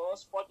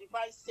us for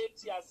divine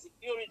safety and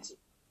security.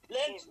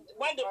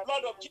 When the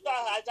blood of Jesus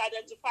has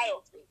identified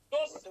us,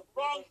 those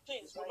wrong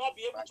things will not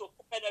be able to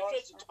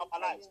penetrate into our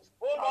lives.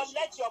 Oh Lord,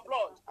 let your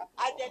blood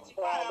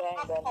identify and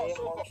mark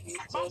us, oh God,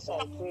 mark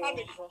our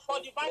family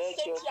for divine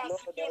safety and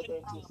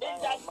security.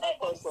 In the name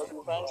of Jesus,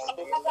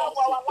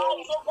 our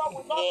lives, oh God,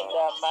 will not be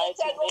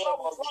associated, oh God,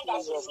 with wrong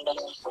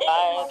associations.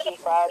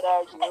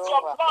 Father, let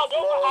your blood,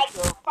 oh God,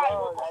 identify,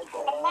 oh God,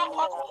 and mark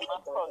us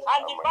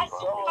and divine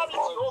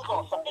security, oh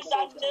God. In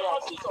the name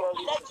of Jesus,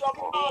 let your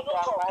blood,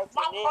 oh God,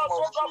 mark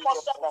us, oh God, for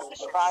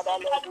separation.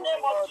 In the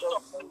name of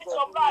Jesus, let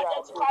your blood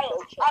identify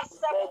us and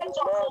separate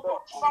us, oh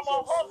God, from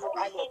our whole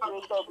family.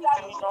 In the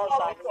name of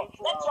Jesus,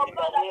 let your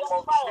blood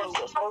identify us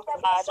and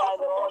separate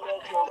us, oh God, from wrong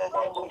associations.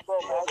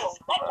 Let your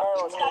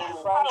blood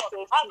identify us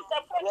and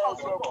separate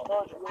us, oh God,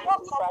 from the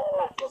works of the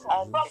flesh, oh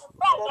God, from the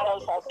plans of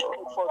the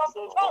enemy, from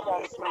the wrong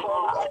principles.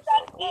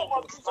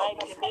 In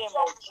the name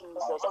of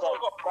Jesus, let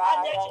your blood,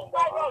 oh God,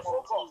 identify us,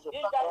 oh God,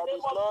 in the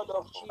name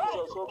of Jesus.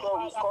 Thank you,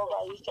 Father.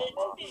 In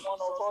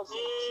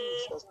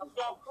Jesus' name,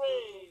 we are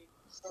praying.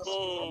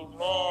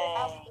 Amen.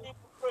 As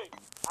people pray,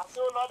 and say,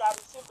 oh Lord, I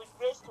receive the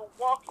grace to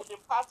walk in the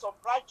paths of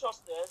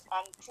righteousness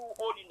and true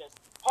holiness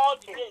all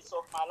the days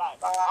of my life.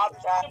 I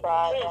receive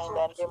the grace,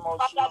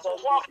 Father, to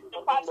walk in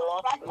the paths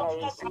of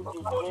righteousness and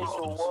true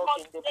holiness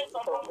all the days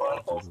of my life.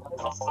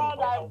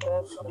 Lord, I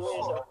receive the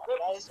grace, oh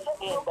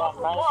God, to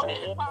walk in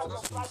the paths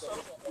of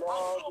righteousness and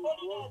true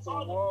holiness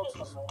all the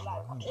days of my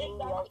life. In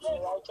the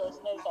name of Jesus,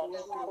 I pray that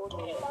grace, oh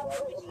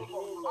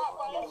God,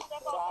 for every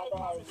member of my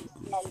family.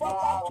 For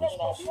that grace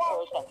to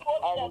walk in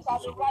holiness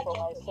and in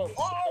righteousness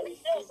all the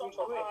days of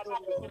our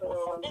life.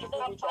 In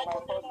the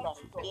mighty name of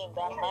Jesus.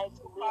 Thank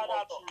you,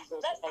 Father, Lord.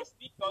 Blessed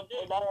be your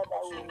name.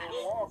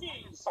 In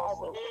Jesus'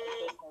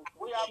 name,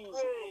 we are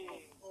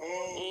praying.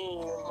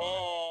 Amen.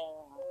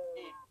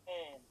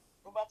 Amen.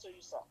 Over to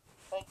you, sir.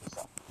 Thank you,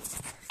 sir.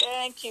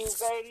 Thank you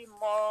very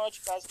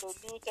much, Pastor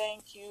Lou.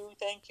 Thank you.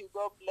 Thank you.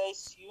 God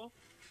bless you.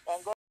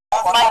 And God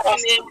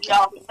mighty name we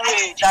are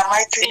praying. In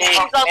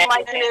Jesus'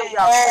 mighty name we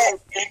are praying.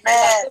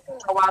 Amen.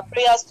 Our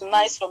prayers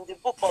tonight from the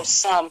book of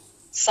Psalm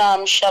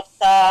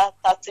chapter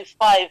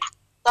 35.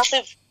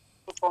 Starting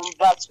from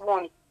verse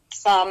 1.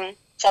 Psalm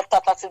chapter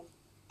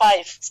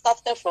 35,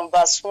 starting from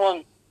verse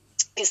 1.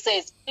 It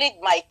says, plead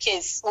my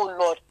case, O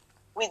Lord,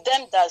 with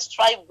them that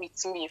strive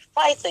with me.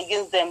 Fight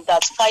against them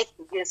that fight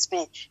against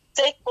me.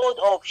 Take hold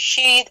of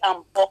shield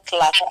and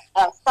buckler,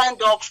 and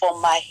stand up for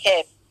my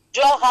help.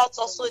 Draw out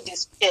also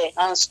despair,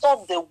 and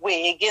stop the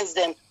way against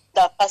them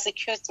that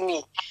persecute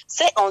me.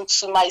 Say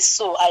unto my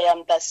soul, I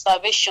am thy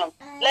salvation.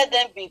 Let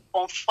them be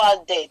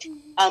confounded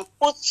and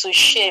put to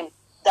shame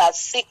that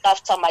seek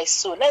after my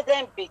soul. Let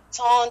them be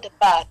turned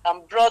back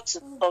and brought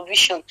to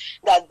conviction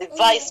that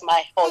devise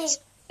my heart.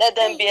 Let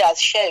them be as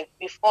chaff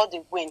before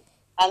the wind,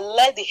 and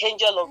let the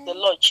angel of the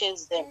Lord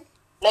chase them.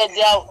 Let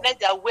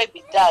their way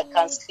be dark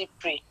and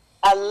slippery,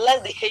 and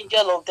let the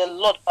angel of the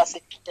Lord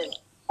persecute them.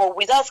 For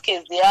without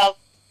case they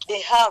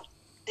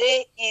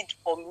hid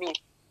for me.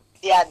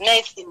 They are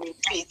net in a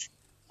pit,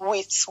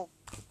 which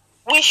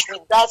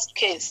without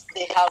case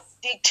they have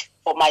digged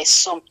for my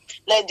soul.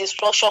 Let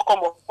destruction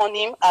come upon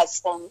him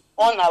as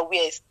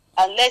unawares,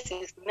 and let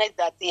his net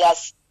that he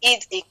has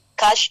hid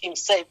catch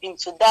himself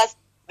into that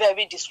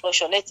very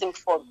destruction. Let him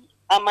fall.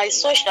 And my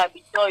soul shall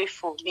be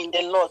joyful in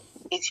the Lord.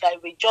 It shall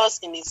rejoice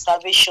in his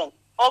salvation.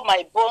 All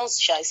my bones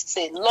shall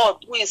say,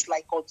 Lord, who is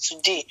like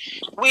unto thee,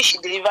 which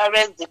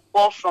delivereth the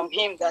poor from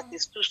him that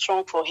is too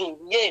strong for him,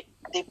 yea,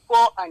 the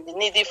poor and the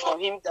needy from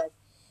him that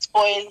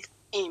spoil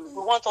him.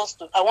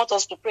 I want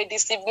us to pray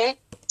this evening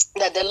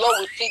that the Lord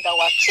will plead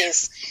our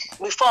case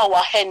before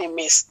our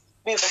enemies,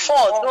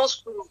 before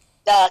those who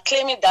that are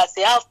claiming that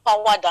they have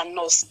power than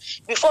us,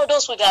 before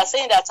those who are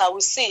saying that I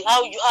will see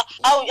how you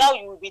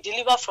will be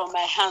delivered from my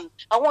hand.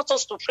 I want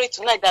us to pray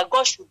tonight that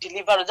God should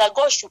deliver us, that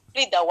God should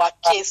plead our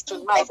case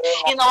tonight.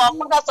 In our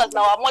mothers and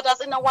our mothers,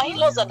 in our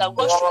in-laws, and that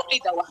God should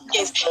plead our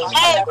case.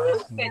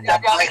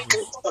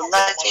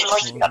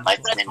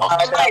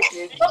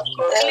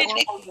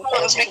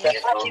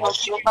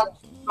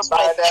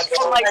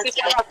 Almighty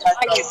Father,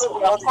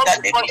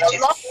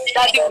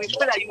 Daddy, we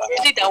pray that you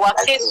plead our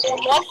case so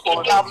much in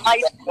the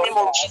mighty name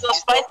of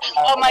Jesus Christ.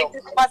 Almighty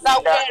Father,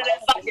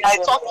 wherever they are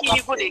talking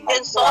evil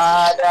against us,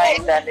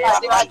 they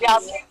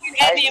are making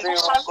any evil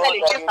counsel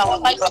against our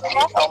lives,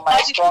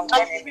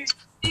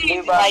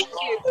 Please my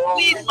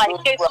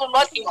case, so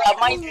Lord, in the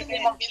mighty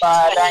name of Jesus.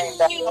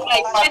 Please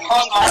my case,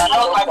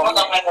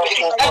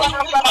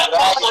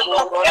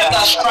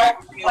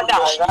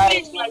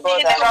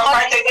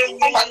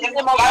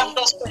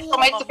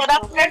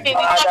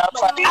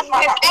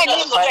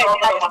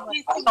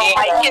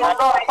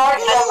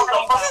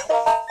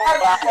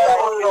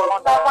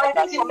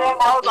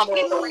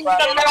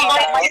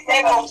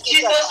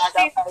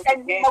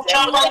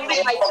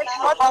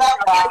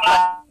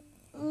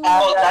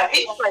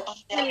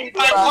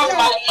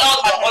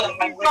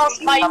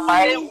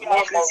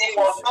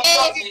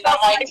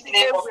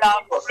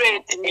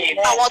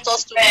 I want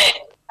us to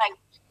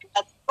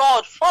that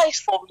God fight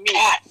for me.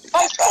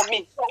 Fight for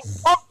me.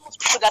 All those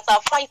people that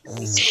are fighting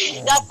with me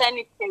without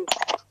anything.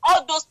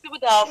 All those people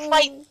that are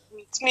fighting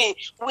with me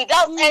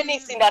without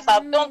anything that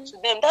I've done to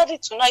them. Daddy,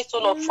 tonight, oh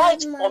Lord,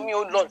 fight for me,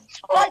 oh Lord.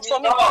 Fight for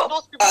me for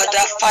those people that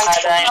fight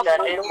for me.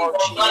 In the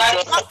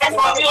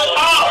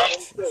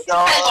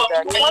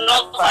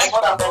name of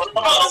Jesus.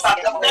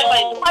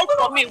 Fight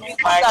for me with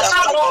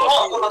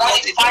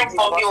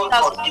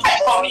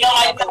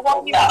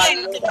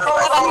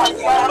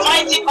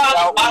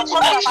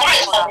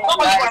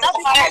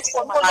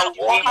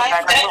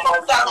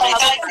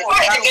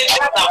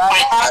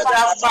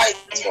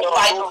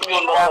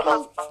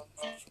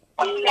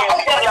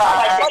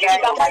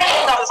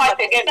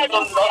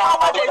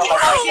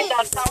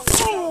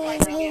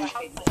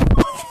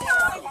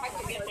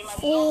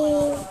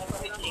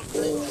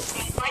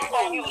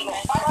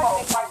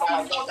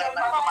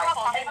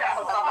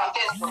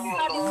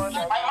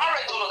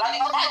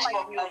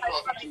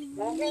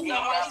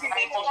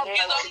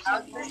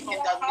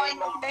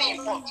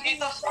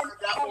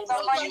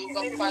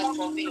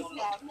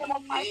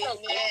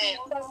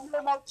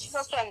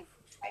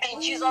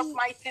in Jesus'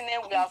 mighty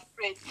name we have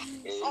prayed.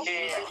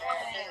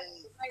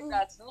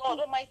 That Lord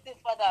Almighty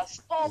Father,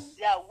 stop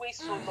their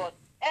ways, oh Lord.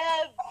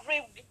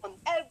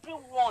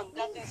 Everyone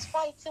that is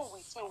fighting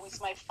with me, with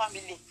my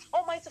family,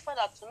 Almighty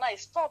Father, tonight,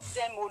 stop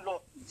them, oh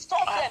Lord.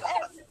 Stop them.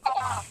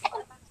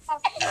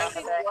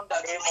 Everyone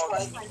that is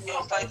fighting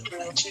your fight for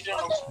the children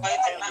of fight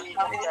and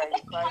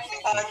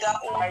Father,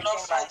 oh Lord,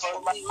 fight for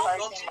me, oh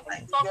Lord,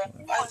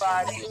 fight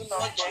for me, oh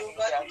Lord,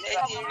 Jehovah, in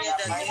any area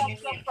that the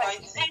enemy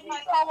fights me,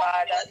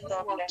 Father, in the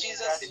name of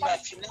Jesus, in my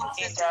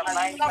finances, in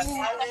my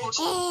marriage,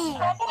 oh Lord,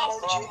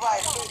 Jehovah,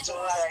 I pray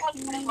tonight,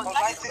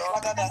 Almighty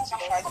Father, that you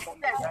fight for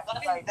me,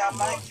 in the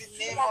mighty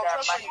name of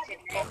Jesus,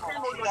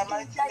 in the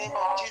mighty name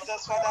of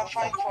Jesus, Father,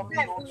 fight for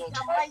me, oh Lord,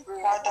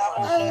 Father,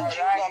 oh Lord,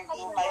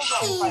 Jehovah,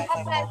 be my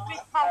shield,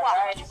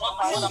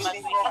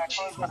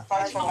 my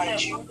fight for my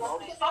children,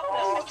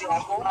 for their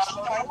homes,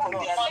 fight for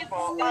their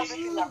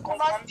everything that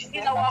concerns them,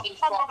 in the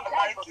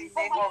mighty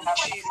name of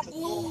Jesus,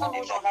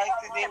 in the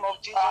mighty name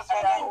of Jesus,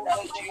 Father, oh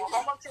Lord,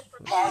 Jehovah,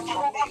 fight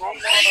for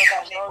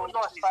me, oh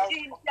Lord, fight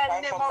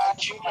for my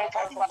children,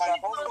 fight for my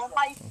husband,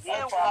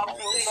 fight for me,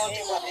 oh Lord,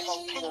 in the name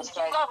of Jesus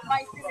Christ.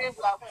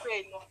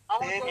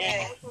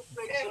 Amen.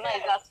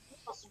 Tonight,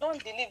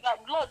 don't deliver,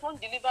 Lord,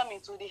 don't deliver me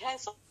into the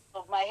hands of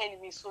my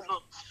enemies, so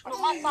Lord.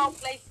 No matter how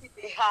mighty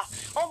they are,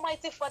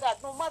 Almighty Father,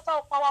 no matter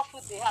how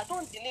powerful they are,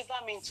 don't deliver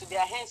me into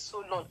their hands,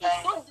 so Lord.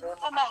 Don't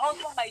deliver my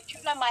husband, my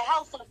children, my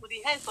household to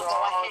the hands of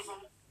our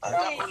enemies. Father,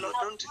 oh Lord,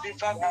 don't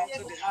deliver me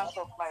into the hands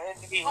of my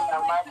enemy.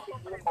 No matter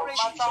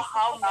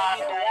how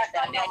many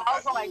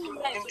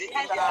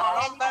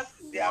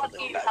there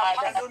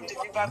are, don't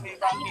deliver me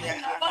into their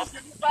hands.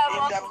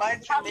 In the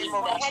mighty name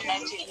of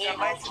Jesus, in the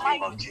mighty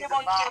name of Jesus,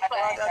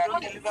 Father,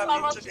 don't deliver me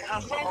into the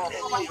hands of my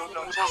enemy, O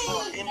Lord.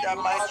 In the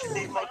mighty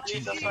name of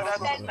Jesus, Father,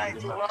 tonight,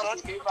 O Lord,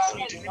 don't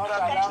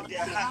deliver me into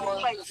their hands.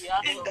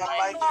 In the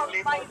mighty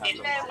name of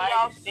Jesus.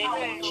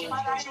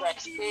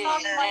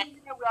 Amen.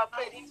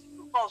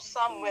 Of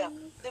Samuel,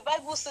 the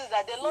Bible says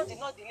that the Lord did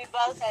not deliver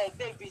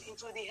David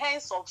into the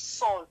hands of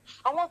Saul.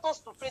 I want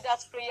us to pray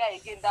that prayer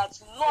again, that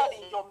Lord,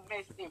 in your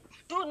mercy,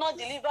 do not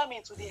deliver me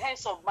into the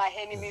hands of my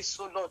enemies,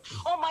 so Lord.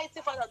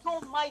 Almighty Father,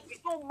 don't mind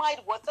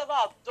whatever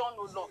I've done,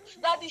 oh Lord.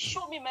 Daddy,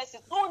 show me mercy.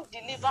 Don't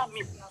deliver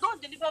me.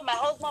 Don't deliver my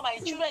husband, my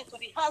children into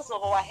the hands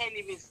of our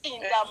enemies. In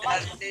the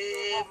mighty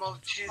name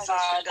of Jesus,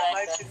 in the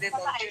mighty name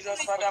of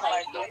Jesus, Father,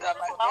 my Lord, and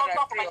my God,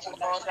 I pray to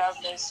Lord, have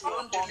mercy.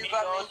 Don't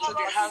deliver me into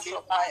the hands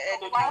of my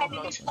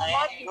enemies.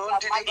 Don't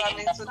deliver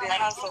me into the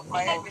hands of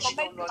my enemies,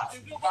 O Lord.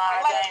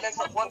 Regardless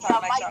of what I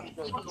might have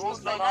done, O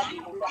Lord, do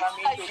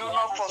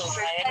not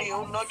forsake me,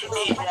 O Lord. Do not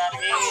forsake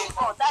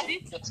me.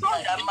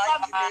 In the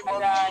mighty name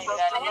of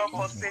Jesus, do not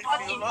forsake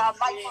me, O Lord.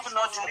 Do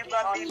not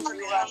deliver me into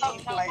the hands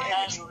of my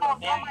enemies, O Lord.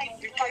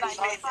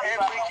 Vindicate me in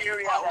every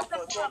area, O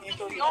Lord.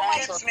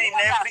 Vindicate me in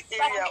every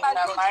area, O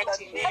Lord. In the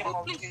name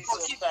of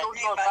Jesus.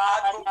 Be my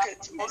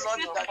advocate, O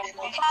Lord, in the name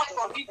of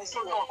Jesus.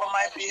 On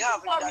my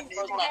behalf, in the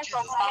name of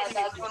Jesus.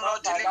 Do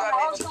not deliver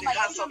me into the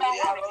hands of the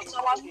enemy.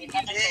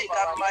 In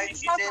the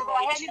mighty name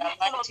of Jesus.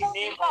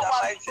 In the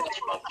mighty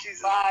name of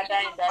Jesus.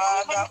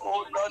 Father,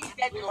 oh Lord,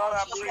 we want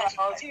to pray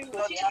tonight. Do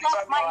not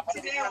deliver me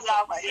into the hands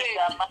of my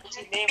enemy.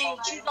 In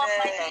Jesus'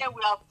 mighty name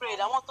we have prayed.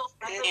 I want us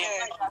to pray.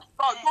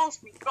 Lord, don't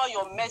withdraw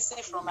your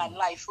mercy from my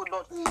life, oh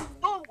Lord.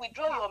 Don't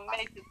withdraw your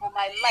mercy from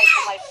my life,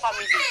 from my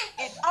family.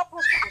 It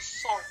happens to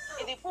Saul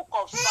in the book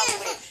of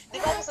Samuel. The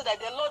Bible said that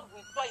the Lord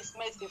withdrew his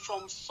mercy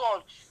from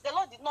Saul. The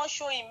Lord did not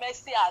show him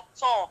mercy at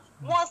all.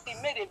 Once he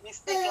made a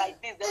mistake like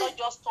this, the Lord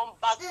just turned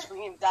back to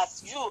him that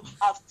you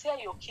have tear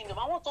your kingdom.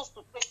 I want us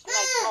to pray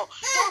tonight, Lord.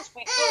 Don't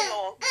withdraw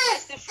your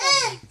mercy from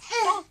me.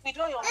 Don't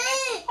withdraw your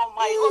mercy from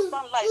my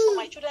husband's life, from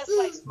my children's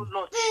life,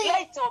 Lord.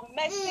 Let your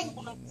mercy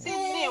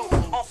continue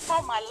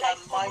upon my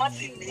life. My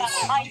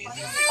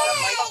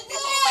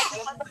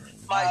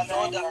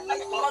Lord,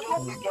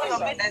 don't withdraw your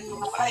mercy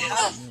from my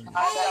house. In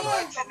the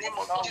mighty name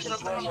of Jesus,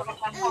 don't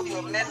withdraw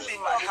your mercy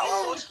in my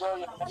household.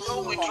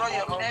 Don't withdraw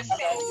your mercy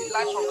in the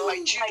life of my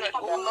children.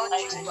 Oh Lord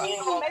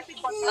Jesus,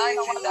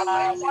 tonight in the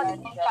mighty name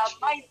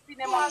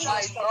of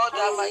Jesus. My Lord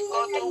and my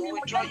God, don't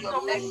withdraw your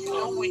mercy.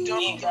 Don't withdraw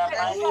your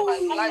mercy in my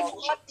life. In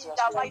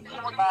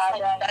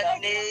the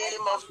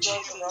name of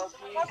Jesus.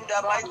 In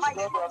the mighty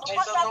name of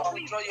Jesus, don't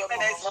withdraw your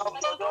mercy.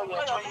 Don't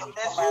withdraw your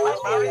mercy in my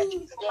marriage.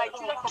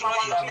 Don't withdraw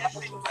your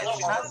mercy in my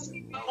finances.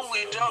 Don't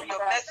withdraw your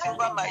mercy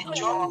over my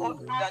job.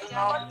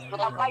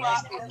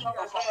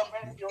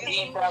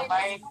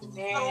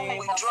 Don't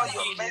withdraw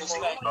your mercy,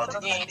 Lord, in the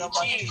name of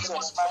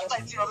Jesus.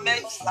 Let your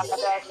mercy,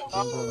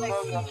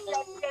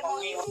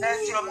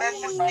 let your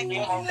mercy speak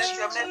for me. Let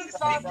your mercy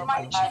speak for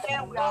my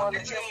children.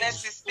 Let your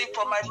mercy speak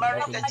for my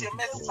marriage. Let your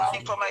mercy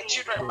speak for my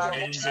children's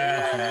marriage.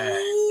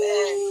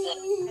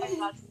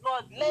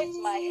 Lord, let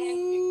my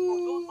hand be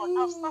good. Lord,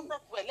 I've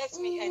started well. Let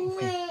me end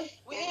well.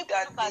 We need to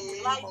look at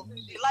the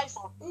life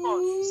of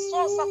God.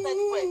 Saul started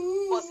well,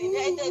 but he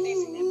ended it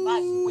in a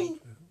bad way.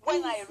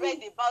 When I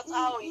read about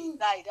how he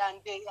died,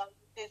 and they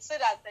said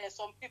that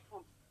some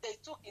people, they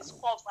took his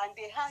corpse and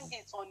they hung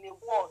it on a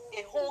wall,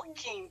 a whole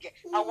king.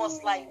 I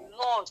was like,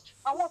 Lord,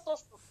 I want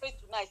us to pray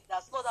tonight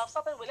that, Lord, I've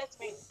started well, let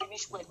me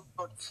finish well,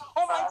 Lord.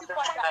 Almighty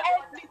Father,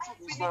 help me to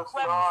finish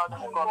well,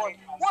 Lord.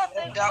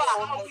 Whatever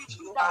I will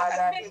do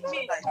that make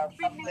me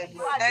finish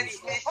well. Let me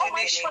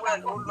finish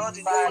well, oh Lord,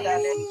 in the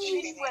name of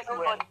Jesus.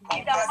 Father,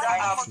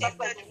 I've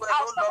started well,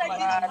 oh Lord,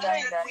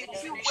 let me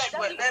finish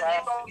well. Let me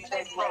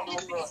finish well,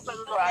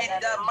 in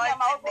the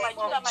mighty name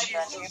of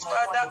Jesus.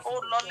 Father, oh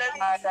Lord, let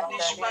me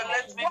finish well.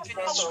 Let me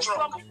finish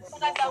strong.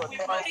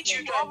 My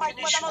children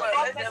finish well.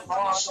 Let them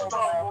finish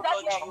strong, oh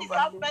Lord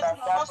Jehovah.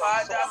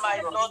 Father,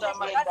 my Lord and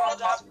my God,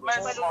 have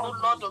mercy, oh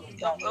Lord, in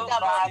the name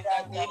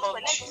of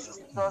Jesus.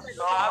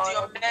 Have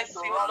your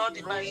mercy, oh Lord,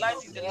 in my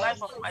life, in the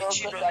life of my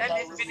children.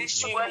 Let me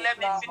finish well. Let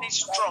me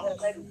finish strong.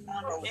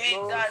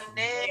 In the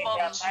name of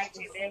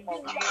Jesus.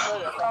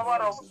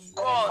 Power of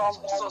God,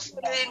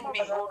 sustain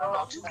me, oh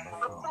Lord.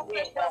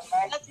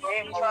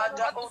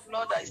 Father, oh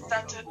Lord, I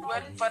started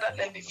well. Father,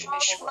 let me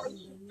finish well.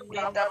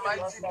 In the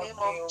mighty name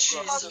of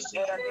Jesus.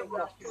 In the name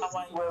of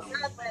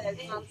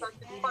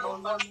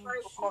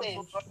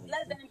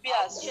let them be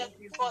as sheep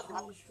before the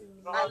Lord,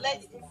 and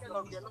let the angel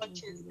of the Lord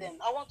chase them.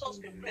 I want us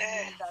to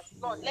pray that,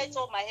 Lord, let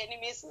all my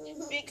enemies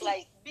be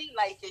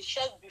like a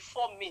sheep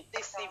before me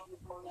this evening.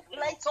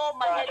 Let all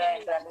my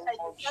enemies be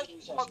like a sheep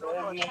before the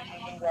Lord. Let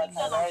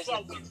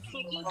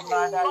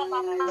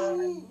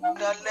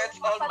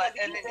all my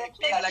enemies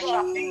be like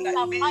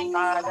my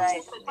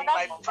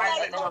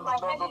presence, and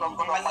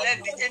let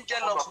the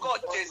angel of God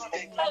chase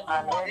them.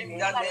 In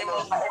the name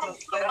of Jesus,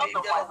 let the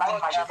angel of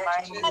God chase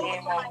them.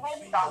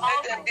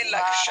 Let them be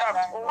like sharp,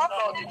 oh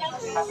Lord.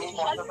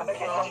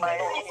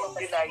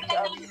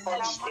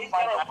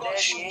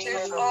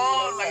 Chase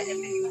all my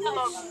enemies.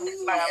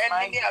 My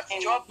enemy at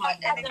job, my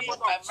enemy in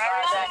my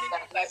marriage, enemy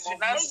in my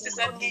finances,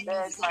 enemy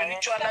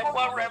spiritual life,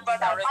 whatever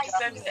that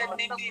represents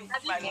enemy in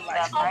my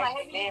life.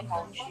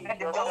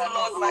 Oh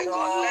Lord, my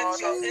God, let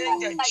your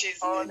angel chase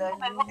them.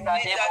 In the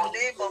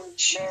name of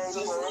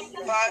Jesus,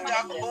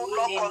 Father, oh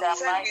Lord,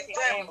 contend with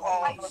them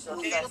all.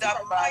 In the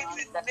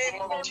mighty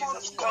name of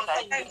Jesus,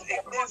 contend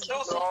against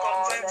those who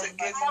contend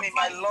against me,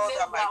 my Lord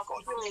and my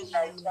God.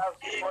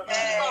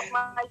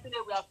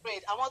 We are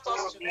prayed. I want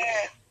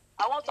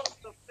us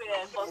to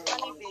pray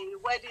concerning the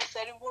wedding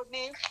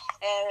ceremony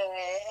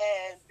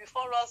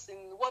before us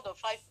in Word of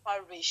Life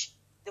Parish.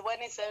 The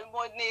wedding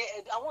ceremony,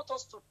 I want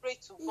us to pray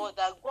to God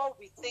that God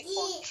will take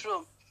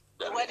control.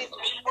 The wedding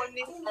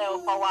ceremony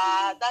of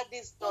our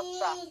daddy's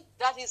daughter,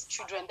 daddy's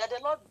children, that the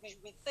Lord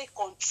will take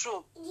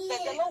control, that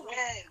the Lord will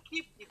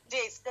keep the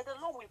days, that the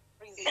Lord will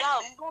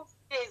preserve those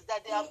days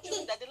that they have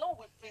chosen, that the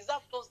Lord will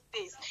preserve those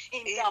days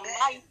in the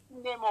mighty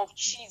name of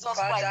Jesus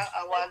Christ. Father,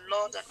 our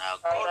Lord and our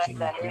God, in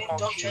the name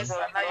of Jesus,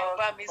 and I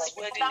invite His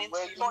wedding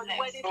into your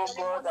hands.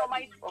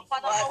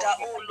 Father,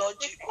 oh Lord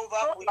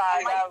Jehovah, we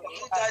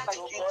put that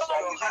into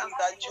your hands,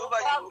 that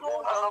Jehovah, you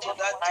hold on to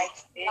that day.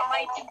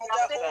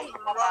 Father, oh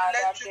Lord,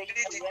 let it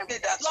be the day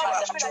that you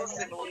have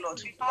chosen, oh Lord.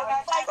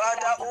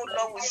 Father, oh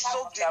Lord, we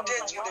soak the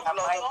date with the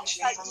blood of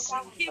Jesus.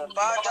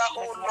 Father,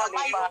 oh Lord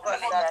Jehovah,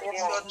 let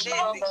your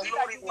name be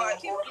glorified,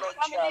 oh Lord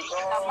Jesus.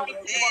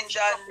 In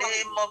the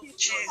name of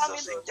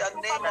Jesus, in the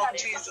name of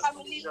Jesus.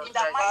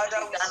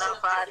 Father, we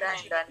soak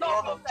in the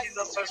name of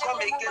Jesus. We come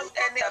against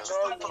any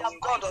attack of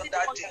God on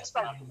that day.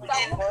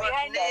 In the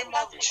name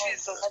of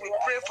Jesus, we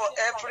pray for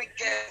every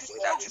guest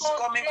that is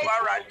coming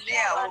far and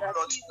near, oh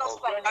Lord.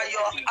 And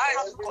your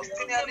eyes will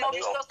continually be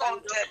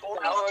upon them, oh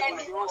Lord.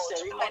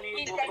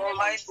 In the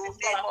mighty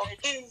name of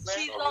Jesus.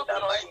 In the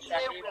mighty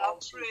name of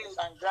Jesus.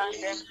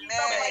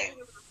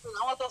 Amen.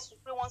 I want us to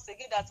pray once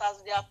again that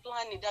as they are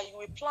planning, that you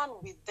will plan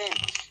with them.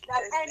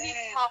 That any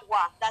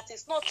power that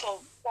is not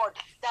of God,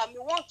 that we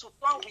want to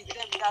plan with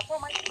them, that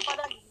Almighty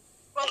Father, you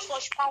will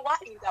such power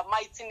in the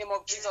mighty name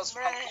of Jesus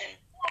Christ.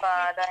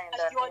 Father, in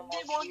the Your name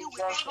name of only will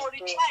Jesus, be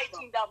glorified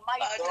in the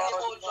mighty name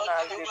of Jesus.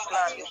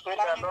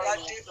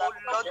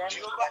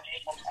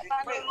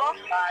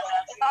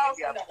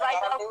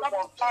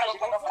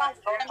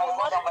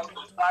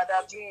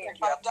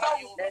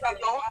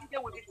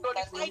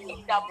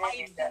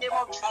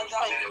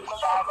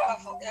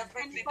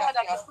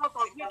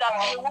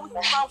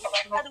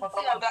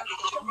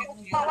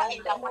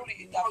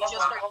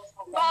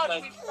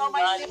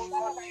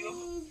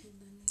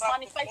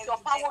 Manifest your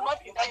power, Lord,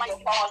 in the mighty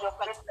name of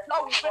Jesus.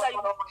 Lord, we pray that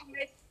you will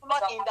manifest,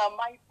 Lord, in the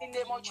mighty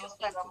name of Jesus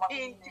Christ.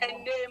 In the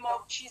name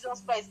of Jesus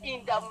Christ.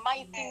 In the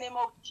mighty name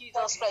of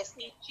Jesus Christ.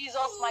 In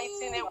Jesus'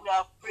 mighty name, we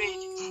have prayed.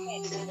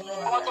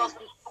 I want us to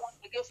pray once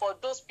again for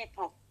those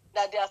people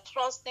that they are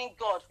trusting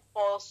God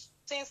for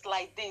things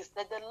like this,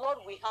 that the Lord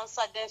will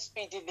answer them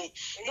speedily.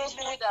 Those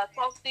people that are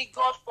trusting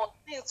God for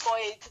things, for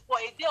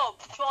a day of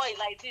joy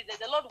like this, that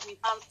the Lord will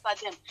answer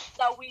them.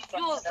 That we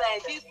use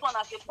this one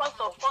as a point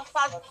of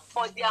contact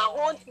for their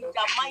own in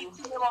the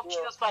mighty name of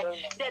Jesus Christ.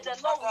 That the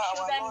Lord will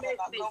show them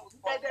mercy.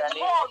 That the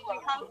Lord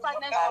will answer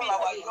them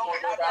speedily.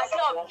 That their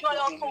day of joy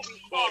also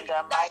will come.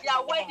 That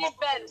their wedding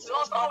bell will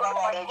also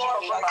ring in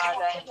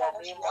the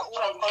name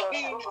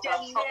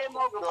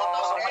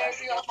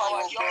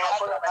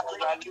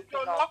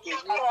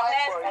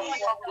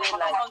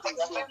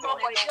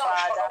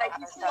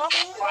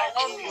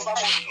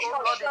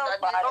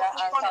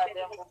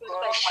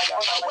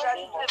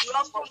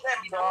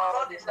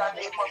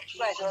of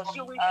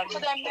you will show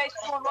them next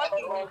one, Lord,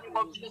 in the name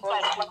of Jesus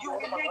Christ. You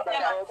will make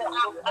them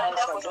and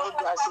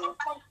they will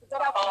come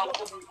together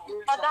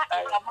Father,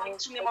 in the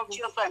mighty name of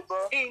Jesus Christ.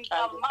 In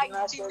the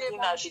mighty name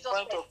of Jesus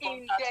Christ.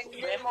 In the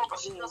name of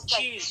Jesus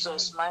Christ.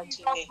 Jesus'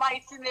 mighty name.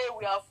 Mighty name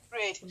we have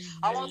prayed.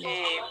 I want to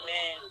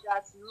Amen.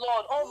 that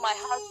Lord, all my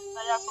heart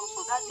desires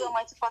also, that the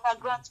Almighty Father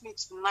grant me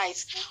tonight.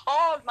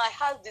 All my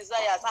heart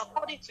desires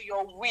according to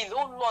your will,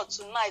 oh Lord,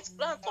 tonight,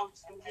 grant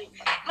unto me.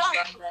 Grant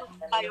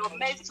by your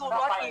mercy, oh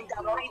Lord, in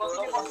the mighty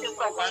name of Jesus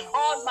Christ.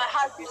 All my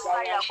heart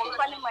desires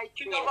concerning my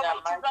children, over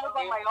my children,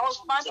 over my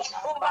husband,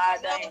 over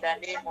Father, in the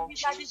name of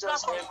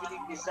Jesus, every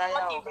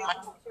desire of mine,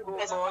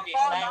 oh God, in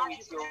line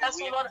with your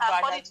will,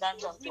 Father,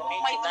 grant unto me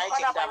tonight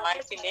in the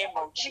mighty name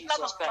of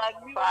Jesus Christ.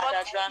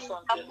 Father, grant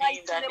unto me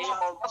in the name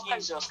of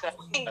Jesus Christ.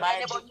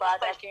 Mighty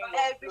Father, King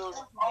of glory,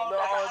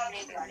 Lord,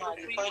 meet me at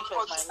the point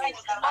of my need.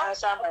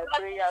 Answer my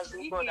prayers,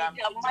 oh God, and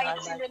meet my heart.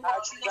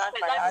 Grant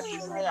my heart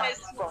desire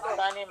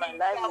concerning my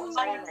life,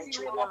 concerning my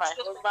children, my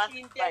husband,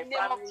 my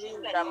family,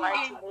 in the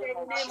mighty name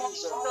of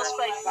Jesus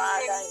Christ.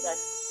 Father, in the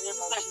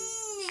name of Jesus.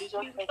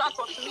 Jesus, make it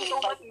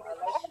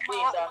in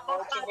the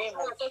mighty name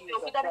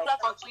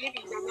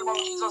of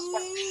Jesus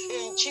Christ.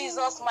 In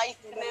Jesus'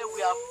 mighty name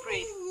we are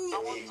prayed. I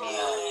want to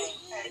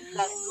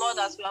that Lord,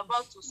 as we are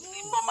about to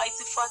sleep,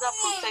 Almighty Father,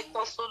 protect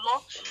us, O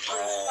Lord.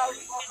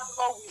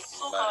 Lord, we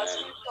soak our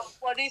spiritual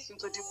bodies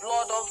into the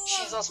blood of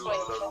Jesus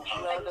Christ.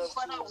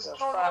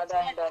 Father,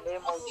 in the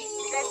name of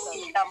Jesus,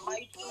 in the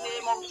mighty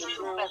name of Jesus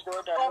Christ.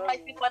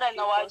 Almighty Father, in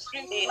our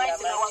dreams tonight,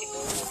 in our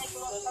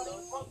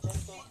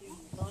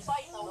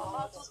fight our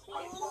battles in the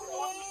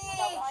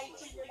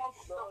mighty name of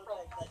Jesus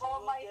Christ.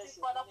 Almighty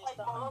Father, fight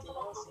for us,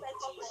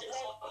 protect us,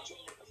 Jesus Christ.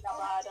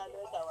 Father,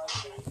 Lord,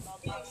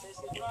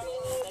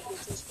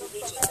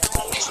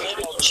 in the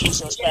name of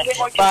Jesus, let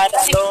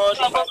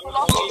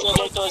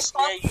us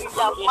hear you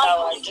in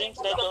our dreams.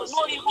 Let us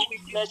hear you.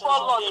 Let us hear messages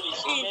from you.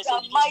 In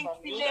the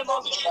mighty name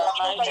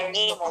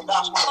of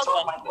Jesus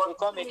Christ. We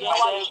come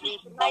against every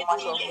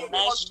battle of the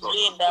night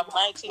in the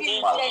mighty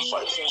name of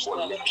Jesus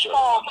Christ.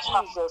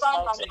 Jesus'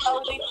 mighty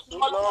name.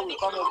 Lord, we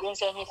come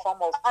against any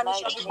form of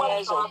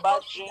nightmares or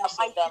bad dreams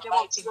in the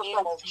mighty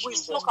name of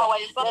Jesus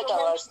Christ. Let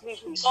our sleep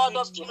be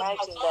sweet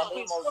tonight in the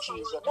name of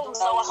Jesus.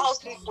 Let our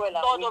sleep well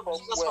and wake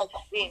up well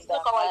in the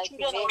mighty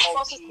name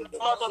of Jesus.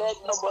 Let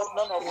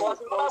none of us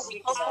fall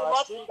sick in our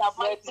sleep.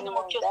 Let no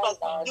one die in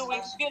our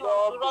sleep.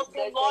 Lord,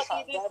 protect us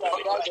and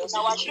guide us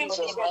in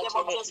Jesus'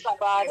 mighty name.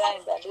 Father,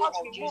 in the name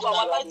of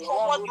Jesus, you are the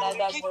one who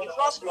neither sleeps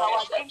nor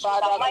slumbers.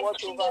 Father,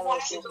 watch over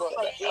us, O God,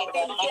 in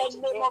the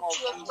mighty name of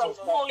Jesus.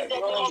 Lord, we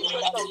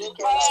encapsulate every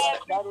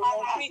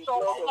barrenness with the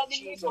blood of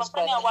Jesus. Jesus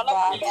concerning Christ. our life,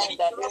 Father, in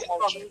the name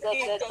of Jesus,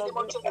 in let the no name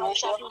of evil Jesus,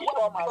 shall be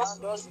come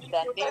around us in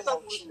the name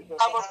of Jesus.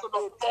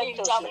 Protect in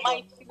us, the O Lord,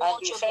 mighty name and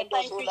of Jesus. defend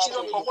us, Thank O you, Lord,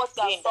 Jesus, for what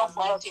you have in the done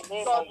for us. mighty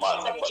name Lord, of we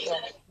Jesus thank you.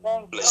 Christ.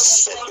 Thank you, Lord,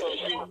 we Jesus, thank for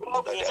you. you.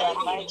 Lord, we In the thank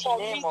you. mighty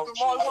name of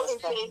Tomorrow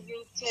Jesus Christ.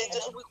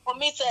 we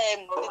commit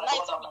the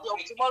night of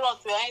tomorrow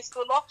to your hands,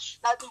 so Lord.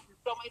 That will be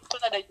promised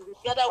that you will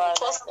gather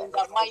with us in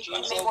the mighty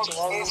name of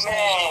Jesus.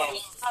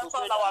 Answer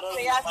our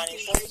prayers in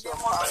the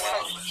name of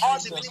Jesus. All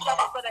the ministers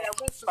of God that are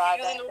going to be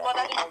Father, using, in the Lord,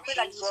 that name we of pray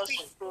that you Jesus,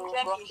 speak we to pray,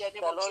 them God, in the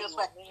name the of Lord, Jesus you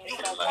will Christ. You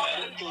minister will to walk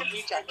with them in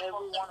each the and name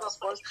of every one of Jesus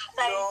Christ. us.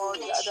 Thank Lord,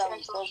 you, gather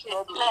Jesus. with us,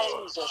 Lord, in Thank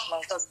you, Jesus'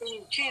 mighty Jesus. In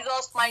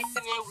Jesus' mighty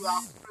name we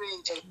are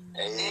prayed.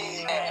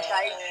 name. Amen. Shall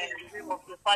I in the name of